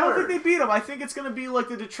don't think they beat them. I think it's going to be like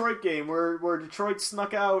the Detroit game where Detroit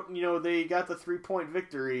snuck out. You know, they got the 3-point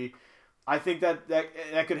victory. I think that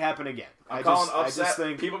could happen again. I'm calling upset. I just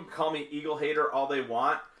think people can call me Eagle hater all they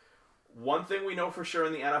want. One thing we know for sure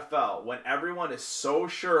in the NFL, when everyone is so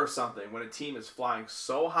sure of something, when a team is flying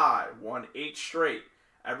so high, won 8 straight,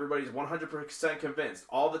 everybody's 100% convinced.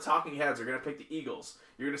 All the talking heads are going to pick the Eagles.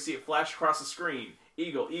 You're going to see it flash across the screen.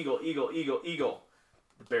 Eagle, Eagle, Eagle, Eagle, Eagle.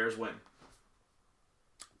 The Bears win.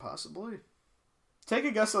 Possibly. Take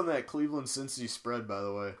a guess on that Cleveland-Cincy spread, by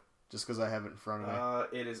the way, just because I have it in front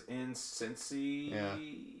of me. It is in Cincy. Yeah.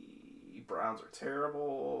 Browns are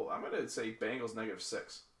terrible. I'm going to say Bengals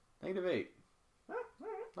 -6. -8. All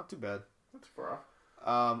right. Not too bad. Not too far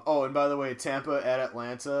off. And by the way, Tampa at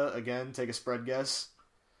Atlanta. Again, take a spread guess.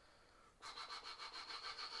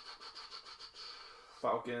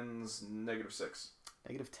 Falcons -6.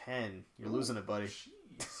 -10. You're losing it, buddy.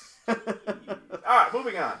 All right,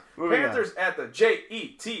 moving on. Panthers at the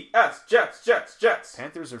Jets. Jets.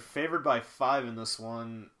 Panthers are favored by 5 in this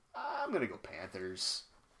one. I'm gonna go Panthers.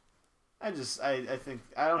 I think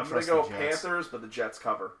I don't. I'm trust gonna go the Jets. Panthers, but the Jets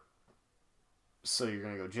cover. So you're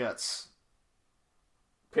gonna go Jets.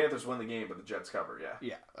 Panthers win the game, but the Jets cover. Yeah.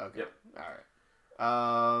 Yeah. Okay. Yep. All right.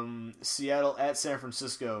 Seattle at San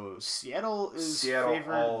Francisco. Seattle is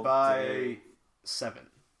favored by 7.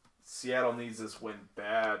 Seattle needs this win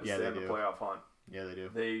bad to stay in the playoff hunt. Yeah, they do.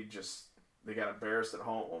 They got embarrassed at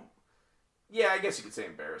home. Yeah, I guess you could say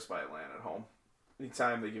embarrassed by Atlanta at home.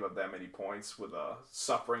 Anytime they give up that many points with a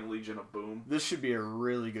suffering Legion of Boom. This should be a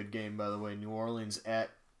really good game, by the way. New Orleans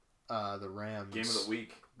at the Rams. Game of the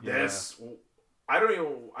week. Yeah. I'm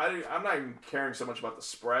not even caring so much about the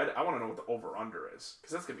spread. I want to know what the over-under is.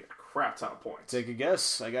 Because that's going to be a crap ton of points. Take a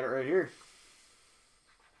guess. I got it right here.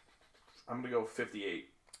 I'm going to go 58.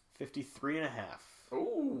 53.5.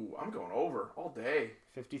 Ooh, I'm going over all day.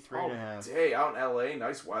 53.5. All day out in L.A.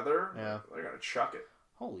 Nice weather. Yeah. They're going to chuck it.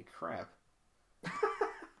 Holy crap.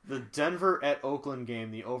 The Denver at Oakland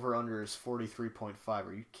game, the over-under is 43.5.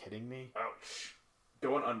 Are you kidding me? Ouch.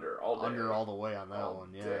 Going under all day. Under all the way on that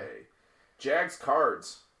one, yeah. Day. Jags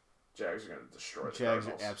Cards. Jags are going to destroy the Jags.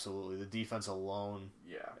 Cardinals. Absolutely. The defense alone.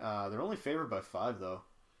 Yeah. They're only favored by 5, though.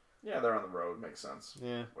 Yeah, they're on the road. Makes sense.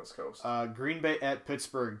 Yeah. West Coast. Green Bay at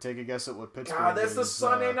Pittsburgh. Take a guess at what Pittsburgh God, that's the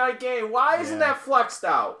Sunday night game. Why isn't that flexed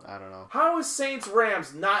out? I don't know. How is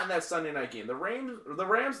Saints-Rams not in that Sunday night game? The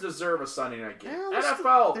Rams deserve a Sunday night game. Yeah,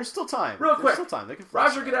 NFL. There's still time. Real quick. There's still time. They can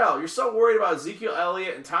flex Roger Goodell, you're so worried about Ezekiel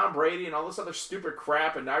Elliott and Tom Brady and all this other stupid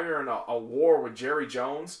crap, and now you're in a war with Jerry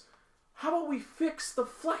Jones. How about we fix the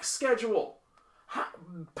flex schedule?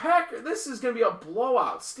 This is going to be a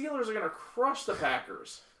blowout. Steelers are going to crush the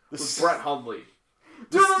Packers with Brett Hundley.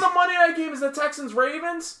 Dude, the Monday night game is the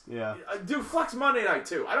Texans-Ravens? Yeah. Dude, flex Monday night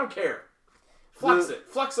too. I don't care. Flex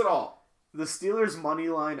it. Flex it all. The Steelers' money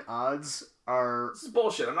line odds are... This is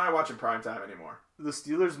bullshit. I'm not watching primetime anymore. The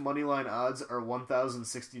Steelers' money line odds are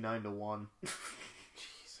 1,069 to 1.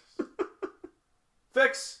 Jesus.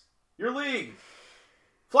 Fix your league.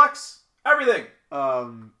 Flex everything.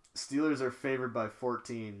 Steelers are favored by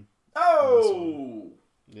 14. Oh!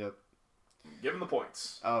 Yep. Give them the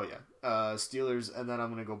points. Oh, yeah. Steelers, and then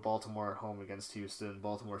I'm going to go Baltimore at home against Houston.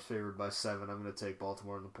 Baltimore's favored by 7. I'm going to take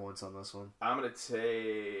Baltimore in the points on this one. I'm going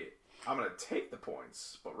to take the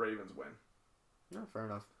points, but Ravens win. No, fair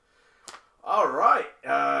enough. All right.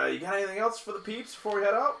 You got anything else for the peeps before we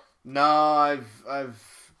head out? No,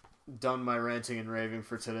 I've done my ranting and raving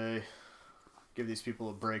for today. Give these people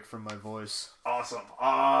a break from my voice. Awesome.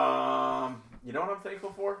 You know what I'm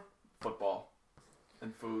thankful for? Football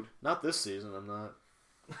and food. Not this season, I'm not.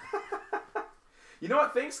 You know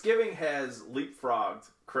what? Thanksgiving has leapfrogged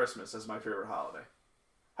Christmas as my favorite holiday.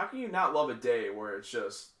 How can you not love a day where it's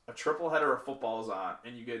just a triple header of football is on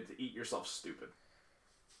and you get to eat yourself stupid?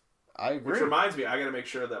 I agree. Which reminds me, I got to make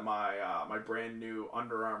sure that my my brand new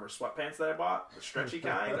Under Armour sweatpants that I bought, the stretchy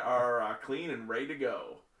kind, are clean and ready to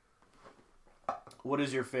go. What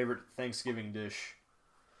is your favorite Thanksgiving dish?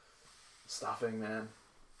 Stuffing, man.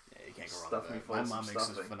 Yeah, you can't go wrong Stuff with me that. full My of mom some makes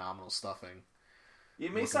stuffing. this phenomenal stuffing.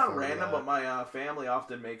 It may Looking sound forward to random, that. but my family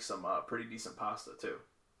often makes some pretty decent pasta too.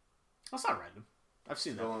 That's not random. I've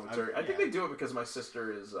seen that. Along with turkey. I think they do it because my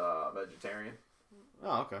sister is vegetarian.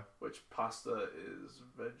 Oh, okay. Which pasta is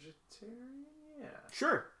vegetarian? Yeah.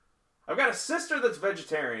 Sure. I've got a sister that's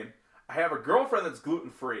vegetarian. I have a girlfriend that's gluten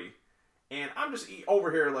free, and I'm just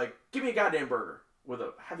over here like, give me a goddamn burger with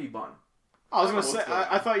a heavy bun. I was gonna say.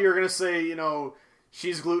 I thought you were gonna say, you know,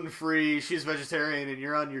 she's gluten free, she's vegetarian, and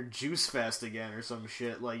you're on your juice fast again or some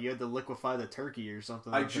shit. Like you had to liquefy the turkey or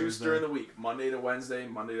something. I juice during the week, Monday to Wednesday,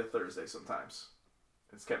 Monday to Thursday sometimes.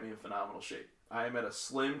 It's kept me in phenomenal shape. I am at a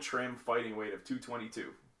slim, trim fighting weight of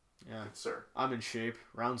 222. Yeah, good sir. I'm in shape.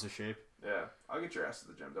 Rounds of shape. Yeah, I'll get your ass to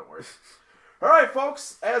the gym. Don't worry. All right,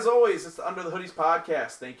 folks. As always, it's the Under the Hoodies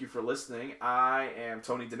podcast. Thank you for listening. I am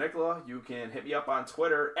Tony DeNicola. You can hit me up on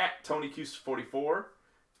Twitter at TonyQ44.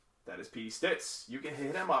 That is PD Stitz. You can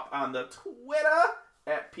hit him up on the Twitter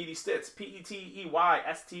at PD Stitz. PETEYSTITZ.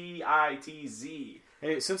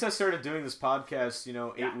 Hey, since I started doing this podcast,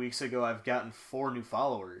 8 weeks ago, I've gotten 4 new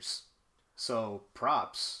followers. So,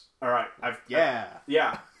 props. All right. Yeah.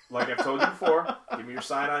 Like I've told you before, give me your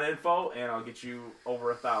sign-on info, and I'll get you over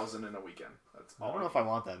 1,000 in a weekend. That's all. I don't know if I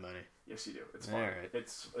want that many. Yes, you do. It's fun. All right.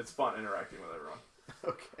 It's fun interacting with everyone.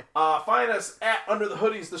 Okay. Find us at Under the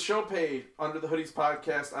Hoodies, the show page, Under the Hoodies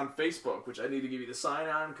podcast on Facebook, which I need to give you the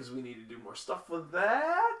sign-on because we need to do more stuff with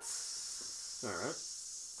that. All right.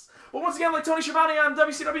 Well, once again, like Tony Schiavone on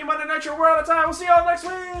WCW Monday Nitro, we're out of time. We'll see y'all next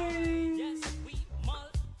week.